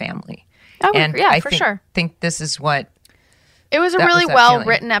Coen family. For sure. think this is what... It was a that really was that well feeling.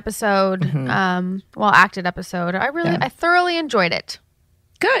 written episode, well acted episode. I thoroughly enjoyed it.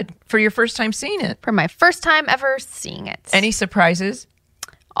 Good. For your first time seeing it. For my first time ever seeing it. Any surprises?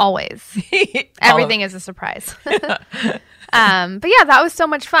 Always. Everything is a surprise. But yeah, that was so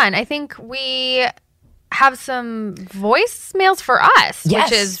much fun. I think we have some voicemails for us, Yes.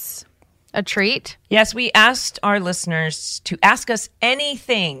 which is a treat. Yes, we asked our listeners to ask us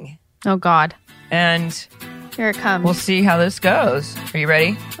anything. Oh, God. And Here it comes. we'll see how this goes. Are you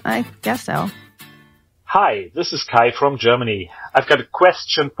ready? I guess so. Hi, this is Kai from Germany. I've got a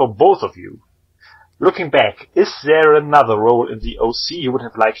question for both of you. Looking back, is there another role in the OC you would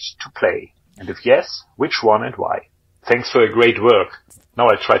have liked to play? And if yes, which one and why? Thanks for your great work. Now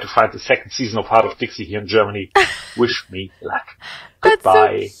I try to find the second season of Heart of Dixie here in Germany. Wish me luck.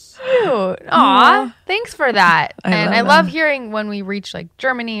 Goodbye. That's so cute. Aw, thanks for that. I love love hearing when we reach like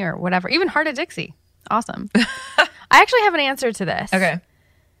Germany or whatever, even Heart of Dixie. Awesome. I actually have an answer to this. Okay.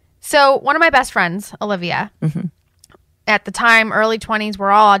 So one of my best friends, Olivia, at the time, early 20s, we're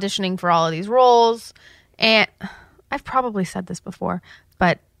all auditioning for all of these roles. And I've probably said this before,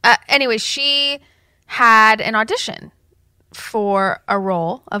 but anyway, she had an audition for a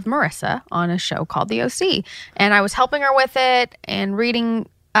role of Marissa on a show called The OC. And I was helping her with it and reading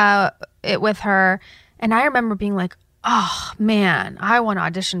it with her. And I remember being like, oh, man, I want to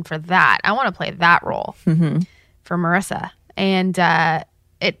audition for that. I want to play that role for Marissa. And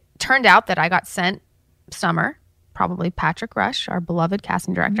it turned out that I got sent summer, probably Patrick Rush, our beloved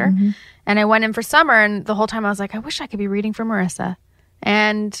casting director. And I went in for summer, and the whole time I was like, I wish I could be reading for Marissa.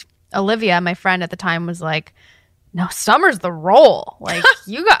 And Olivia, my friend at the time, was like, no, Summer's the role. Like,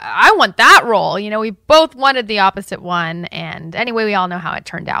 I want that role. You know, we both wanted the opposite one. And anyway, we all know how it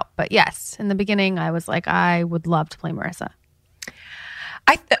turned out. But yes, in the beginning, I was like, I would love to play Marissa.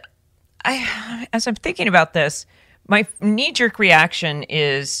 As I'm thinking about this, my knee-jerk reaction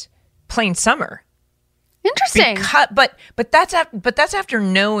is playing Summer. Interesting. But that's after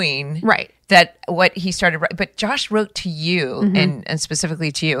knowing Right. that what he started. But Josh wrote to you and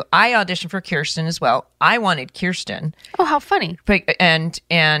specifically to you. I auditioned for Kirsten as well. I wanted Kirsten, Oh, how funny. but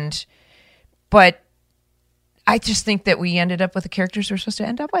I just think that we ended up with the characters we're supposed to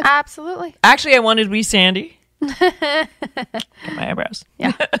end up with. Absolutely. Actually, I wanted Wee Sandy. Get my eyebrows.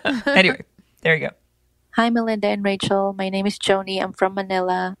 Yeah. Anyway, there you go. Hi, Melinda and Rachel. My name is Joni. I'm from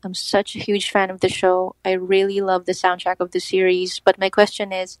Manila. I'm such a huge fan of the show. I really love the soundtrack of the series. But my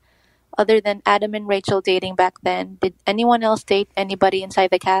question is, other than Adam and Rachel dating back then, did anyone else date anybody inside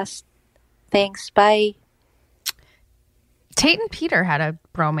the cast? Thanks. Bye. Tate and Peter had a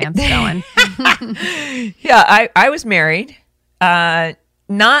bromance going. Yeah, I was married. Not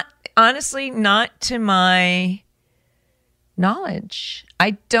to my knowledge.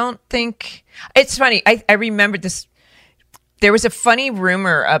 I don't think it's funny. I remember this. There was a funny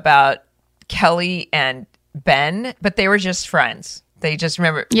rumor about Kelly and Ben, but they were just friends. They just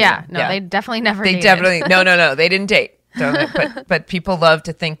remember. They definitely never They dated. definitely no. They didn't date. So, but people love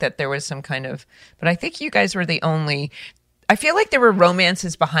to think that there was some kind of. But I think you guys were the only. I feel like there were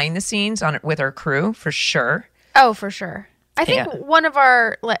romances behind the scenes with our crew for sure. Oh, for sure. I think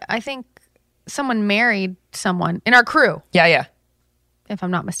I think someone married someone in our crew, Yeah. if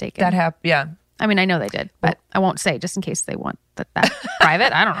I'm not mistaken. That happened. Yeah. I mean, I know they did, but I won't say just in case they want that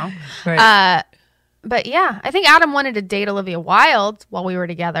private. I don't know. Right. But yeah, I think Adam wanted to date Olivia Wilde while we were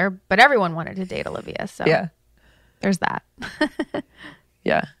together, but everyone wanted to date Olivia. So Yeah. there's that.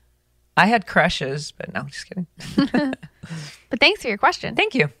 Yeah. I had crushes, but no, just kidding. But thanks for your question.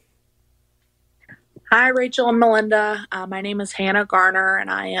 Thank you. Hi, Rachel and Melinda. My name is Hannah Garner, and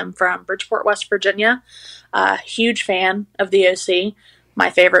I am from Bridgeport, West Virginia. Huge fan of The OC. My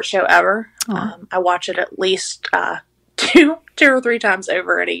favorite show ever. I watch it at least two or three times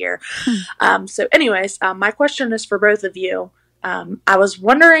over in a year. So anyways, my question is for both of you. I was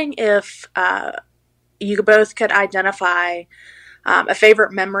wondering if you both could identify a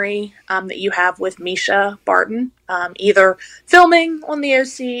favorite memory that you have with Misha Barton, either filming on the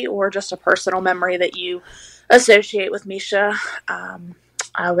OC or just a personal memory that you associate with Misha.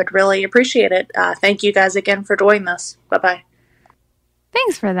 I would really appreciate it. Thank you guys again for doing this. Bye-bye.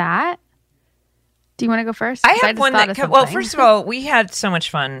 Thanks for that. Do you want to go first? I have one that, well, first of all, we had so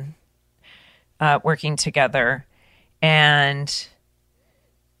much fun working together. But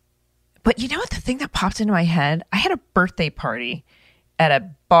you know what? The thing that popped into my head, I had a birthday party at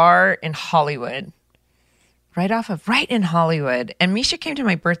a bar in Hollywood, right in Hollywood. And Misha came to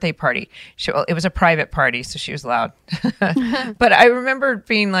my birthday party. It was a private party, so she was loud. But I remember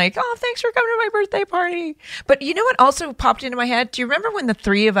being like, oh, thanks for coming to my birthday party. But you know what also popped into my head? Do you remember when the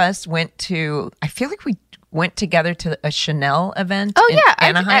three of us went to, I feel like we went together to a Chanel event in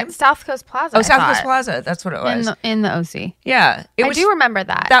Anaheim? At South Coast Plaza. Oh, South Coast Plaza. That's what it was. In the OC. Yeah. I do remember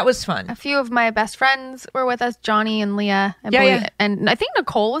that. That was fun. A few of my best friends were with us, Johnny and Leah, I believe. Yeah. And I think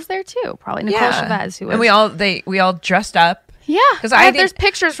Nicole was there too, probably. Nicole Chavez. Who was, and we all dressed up. Yeah. Because there's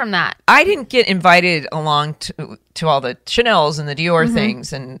pictures from that. I didn't get invited along to all the Chanel's and the Dior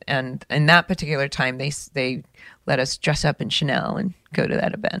things. And in that particular time, they let us dress up in Chanel and go to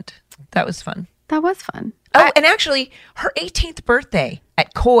that event. That was fun. That was fun. Oh, and actually, her 18th birthday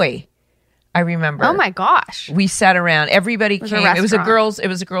at Koi, I remember. Oh my gosh! We sat around. Everybody came. It was a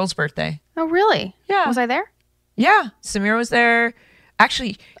girl's birthday. Oh really? Yeah. Was I there? Yeah, Samira was there.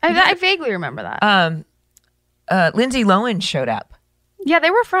 Actually, I vaguely remember that. Lindsay Lohan showed up. Yeah,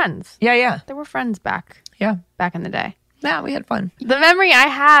 they were friends. Yeah. They were friends back in the day. Yeah, we had fun. The memory I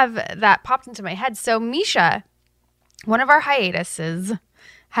have that popped into my head. So Misha, one of our hiatuses,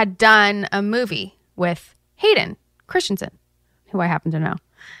 had done a movie with Hayden Christensen, who I happen to know.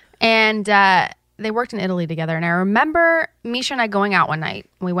 And they worked in Italy together. And I remember Misha and I going out one night.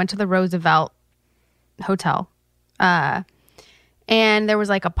 We went to the Roosevelt Hotel. And there was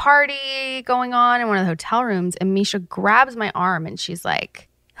like a party going on in one of the hotel rooms. And Misha grabs my arm and she's like,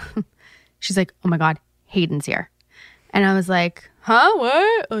 oh my God, Hayden's here. And I was like, huh,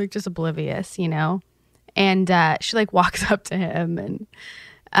 what? Like just oblivious, you know? And she like walks up to him and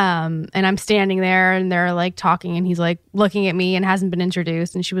I'm standing there and they're like talking and he's like looking at me and hasn't been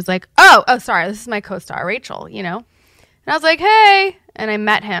introduced. And she was like, oh, sorry, this is my co-star, Rachel, you know? And I was like, hey. And I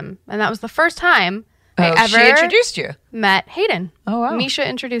met him. And that was the first time I ever she introduced you. Met Hayden. Oh, wow. Misha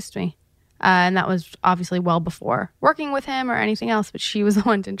introduced me. And that was obviously well before working with him or anything else. But she was the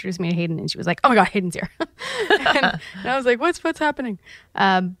one to introduce me to Hayden. And she was like, oh my God, Hayden's here. and I was like, what's happening?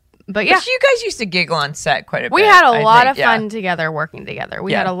 But yeah. But you guys used to giggle on set quite a bit. We had a lot of fun together, working together.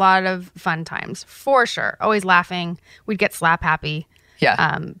 We had a lot of fun times, for sure. Always laughing. We'd get slap happy.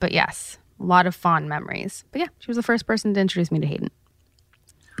 Yeah. But yes, a lot of fond memories. But yeah, she was the first person to introduce me to Hayden.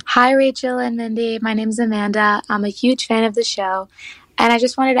 Hi, Rachel and Mindy. My name's Amanda. I'm a huge fan of the show. And I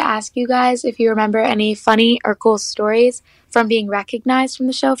just wanted to ask you guys if you remember any funny or cool stories from being recognized from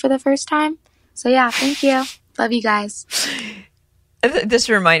the show for the first time. So yeah, thank you. Love you guys. This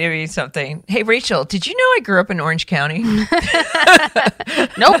reminded me of something. Hey, Rachel, did you know I grew up in Orange County?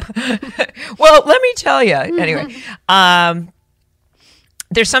 Nope. Well, let me tell you. Anyway,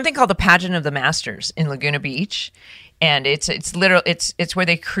 there's something called the Pageant of the Masters in Laguna Beach, and it's where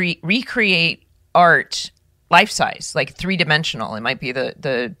they recreate art life size, like 3-dimensional. It might be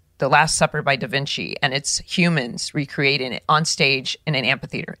the Last Supper by Da Vinci, and it's humans recreating it on stage in an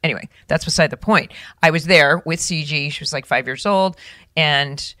amphitheater. Anyway, that's beside the point. I was there with CG. She was like 5 years old,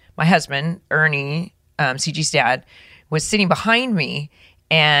 and my husband, Ernie, CG's dad, was sitting behind me,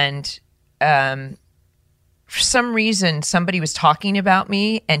 and for some reason, somebody was talking about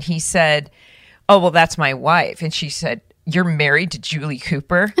me, and he said, oh, well, that's my wife. And she said, you're married to Julie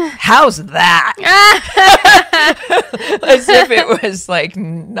Cooper? How's that? As if it was like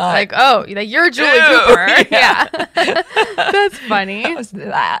not like, oh, you're Julie Cooper. Yeah. That's funny. How's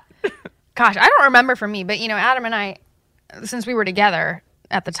that? Gosh, I don't remember for me, but Adam and I, since we were together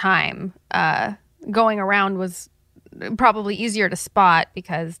at the time, going around was probably easier to spot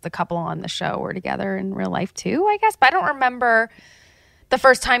because the couple on the show were together in real life too, I guess. But I don't remember the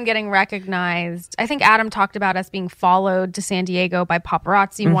first time getting recognized. I think Adam talked about us being followed to San Diego by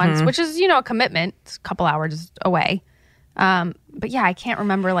paparazzi once, which is, a commitment. It's a couple hours away. But yeah, I can't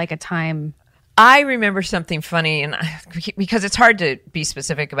remember like a time. I remember something funny, and because it's hard to be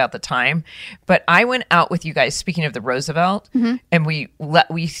specific about the time, but I went out with you guys, speaking of the Roosevelt, and we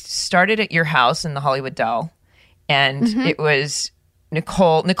started at your house in the Hollywood Dell, and it was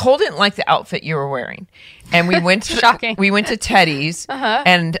Nicole didn't like the outfit you were wearing, and we went to Shocking. We went to Teddy's,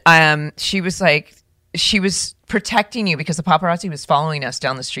 and she was like, she was protecting you because the paparazzi was following us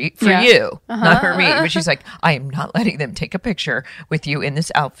down the street for you, not for me. But she's like, I am not letting them take a picture with you in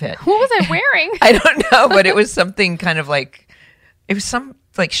this outfit. What was I wearing? I don't know, but it was something kind of like, it was some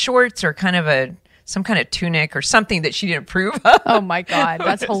like shorts or kind of some kind of tunic or something that she didn't approve of. Oh my God,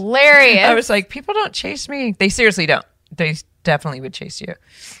 that's hilarious. I was like, people don't chase me. They seriously don't. They definitely would chase you.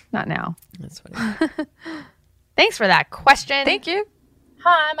 Not now. That's funny. Thanks for that question. Thank you.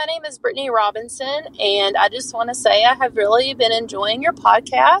 Hi, my name is Brittany Robinson, and I just want to say I have really been enjoying your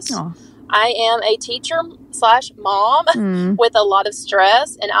podcast. Aw. I am a teacher/mom with a lot of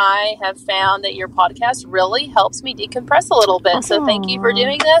stress, and I have found that your podcast really helps me decompress a little bit. So thank you for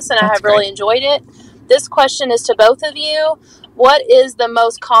doing this, and I have really enjoyed it. This question is to both of you. What is the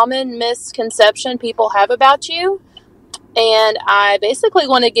most common misconception people have about you? And I basically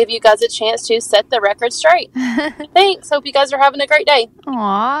want to give you guys a chance to set the record straight. Thanks. Hope you guys are having a great day.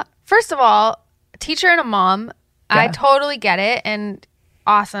 Aw. First of all, teacher and a mom, I totally get it. And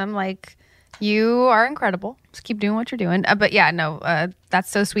awesome. Like, you are incredible. Just keep doing what you're doing. But yeah, no,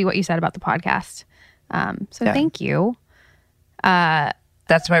 that's so sweet what you said about the podcast. Thank you.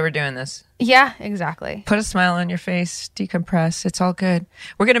 That's why we're doing this. Yeah, exactly. Put a smile on your face, decompress. It's all good.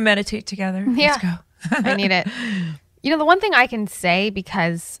 We're going to meditate together. Yeah. Let's go. I need it. You know, the one thing I can say,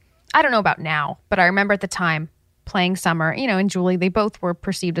 because I don't know about now, but I remember at the time playing Summer, you know, and Julie, they both were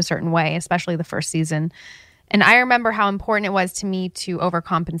perceived a certain way, especially the first season. And I remember how important it was to me to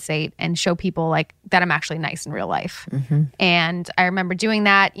overcompensate and show people like that I'm actually nice in real life. And I remember doing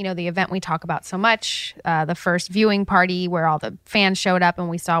that, you know, the event we talk about so much, the first viewing party where all the fans showed up and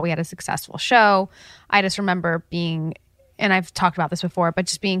we saw we had a successful show. I just remember being, and I've talked about this before, but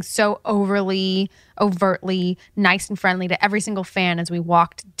just being so overtly nice and friendly to every single fan as we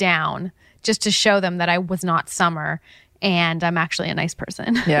walked down, just to show them that I was not Summer and I'm actually a nice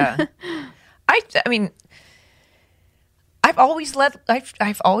person. Yeah. I mean, I've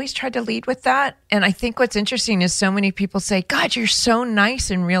always tried to lead with that. And I think what's interesting is so many people say, God, you're so nice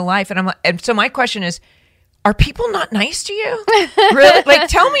in real life. And so my question is, are people not nice to you? Really? Like,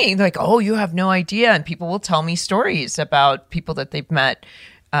 tell me. Like, oh, you have no idea. And people will tell me stories about people that they've met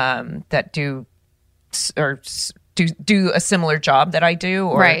that do a similar job that I do,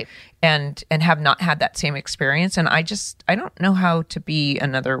 or right, and have not had that same experience. And I don't know how to be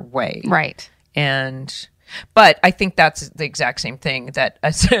another way. Right. But I think that's the exact same thing that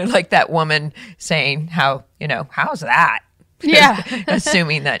like that woman saying how's that? Yeah.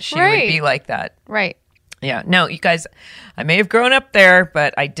 Assuming that she would be like that. Right. Yeah. No, you guys, I may have grown up there,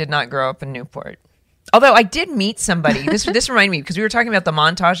 but I did not grow up in Newport. Although I did meet somebody. This reminded me, because we were talking about the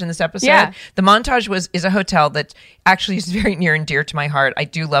Montage in this episode. Yeah. The Montage is a hotel that actually is very near and dear to my heart. I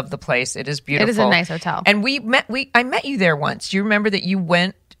do love the place. It is beautiful. It is a nice hotel. And I met you there once. Do you remember that you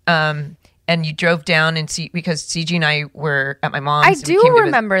went and you drove down because CG and I were at my mom's. I do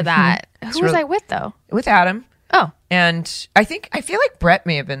remember that. Who was I with though? With Adam. Oh. And I feel like Brett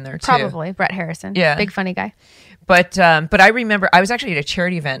may have been there too. Probably. Brett Harrison. Yeah. Big funny guy. But I remember I was actually at a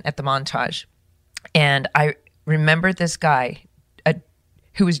charity event at the Montage, and I remember this guy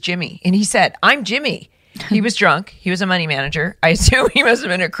who was Jimmy, and he said, "I'm Jimmy." He was drunk. He was a money manager. I assume he must have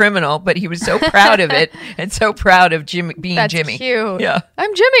been a criminal, but he was so proud of it and so proud of being That's Jimmy. Cute. Yeah.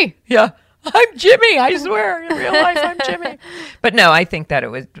 I'm Jimmy. Yeah. I'm Jimmy. I swear, in real life, I'm Jimmy. But no, I think that it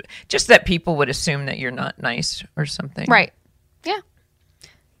was just that people would assume that you're not nice or something. Right. Yeah.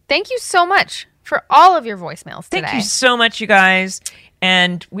 Thank you so much for all of your voicemails today. Thank you so much, you guys.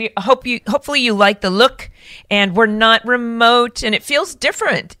 And we hopefully you like the look, and we're not remote, and it feels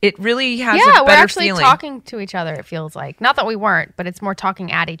different. It really has a better feeling. We're actually talking to each other, it feels like. Not that we weren't, but it's more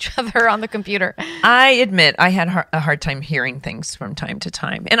talking at each other on the computer. I admit I had a hard time hearing things from time to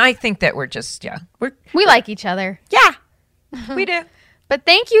time. And I think that we're just, we like each other. Yeah, we do. But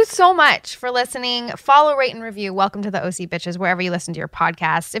thank you so much for listening. Follow, rate, and review Welcome to the OC Bitches wherever you listen to your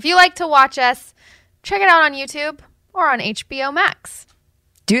podcast. If you like to watch us, check it out on YouTube or on HBO Max.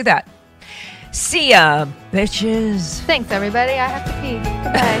 Do that. See ya, bitches. Thanks, everybody. I have to pee.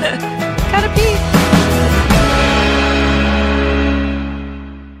 Goodbye. Gotta pee.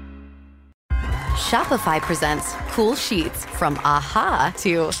 Shopify presents cool sheets from AHA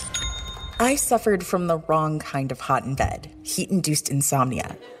to... I suffered from the wrong kind of hot in bed, heat-induced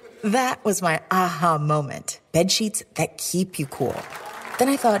insomnia. That was my aha moment. Bed sheets that keep you cool. Then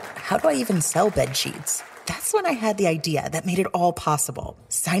I thought, how do I even sell bed sheets? that's when I had the idea that made it all possible,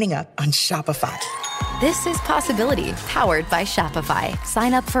 signing up on Shopify. This is Possibility, powered by Shopify.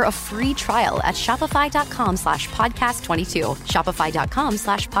 Sign up for a free trial at shopify.com/podcast22.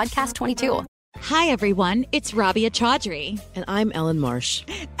 Shopify.com/podcast22. Hi, everyone. It's Rabia Chaudhry. And I'm Ellen Marsh.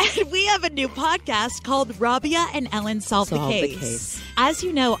 And we have a new podcast called Rabia and Ellen Solve the Case. As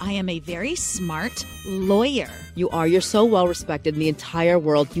you know, I am a very smart lawyer. You are. You're so well respected in the entire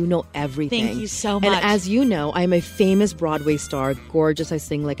world. You know everything. Thank you so much. And as you know, I'm a famous Broadway star. Gorgeous. I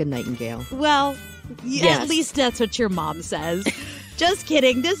sing like a nightingale. Well, yes. At least that's what your mom says. Just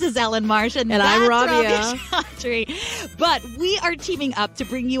kidding. This is Ellen Marsh, and I'm Rabia Chaudhry. But we are teaming up to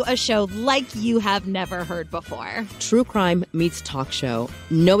bring you a show like you have never heard before. True crime meets talk show.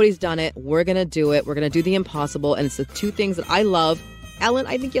 Nobody's done it. We're going to do it. We're going to do the impossible. And it's the two things that I love. Ellen,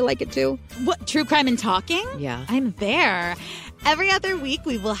 I think you like it too. What, true crime and talking? Yeah. I'm there. Every other week,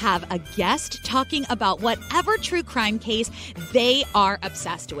 we will have a guest talking about whatever true crime case they are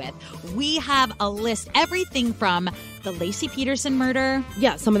obsessed with. We have a list, everything from the Laci Peterson murder.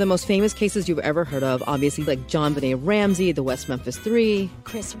 Yeah, some of the most famous cases you've ever heard of, obviously, like JonBenet Ramsey, the West Memphis 3.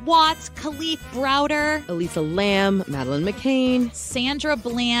 Chris Watts, Kalief Browder. Elisa Lam, Madeleine McCain. Sandra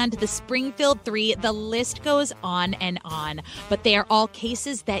Bland, the Springfield 3. The list goes on and on. But they are all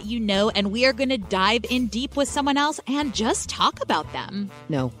cases that you know, and we are going to dive in deep with someone else and just talk about them.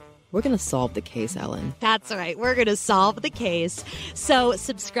 No, we're going to solve the case, Ellen. That's right. We're going to solve the case. So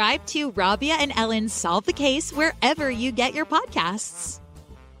subscribe to Rabia and Ellen Solve the Case wherever you get your podcasts.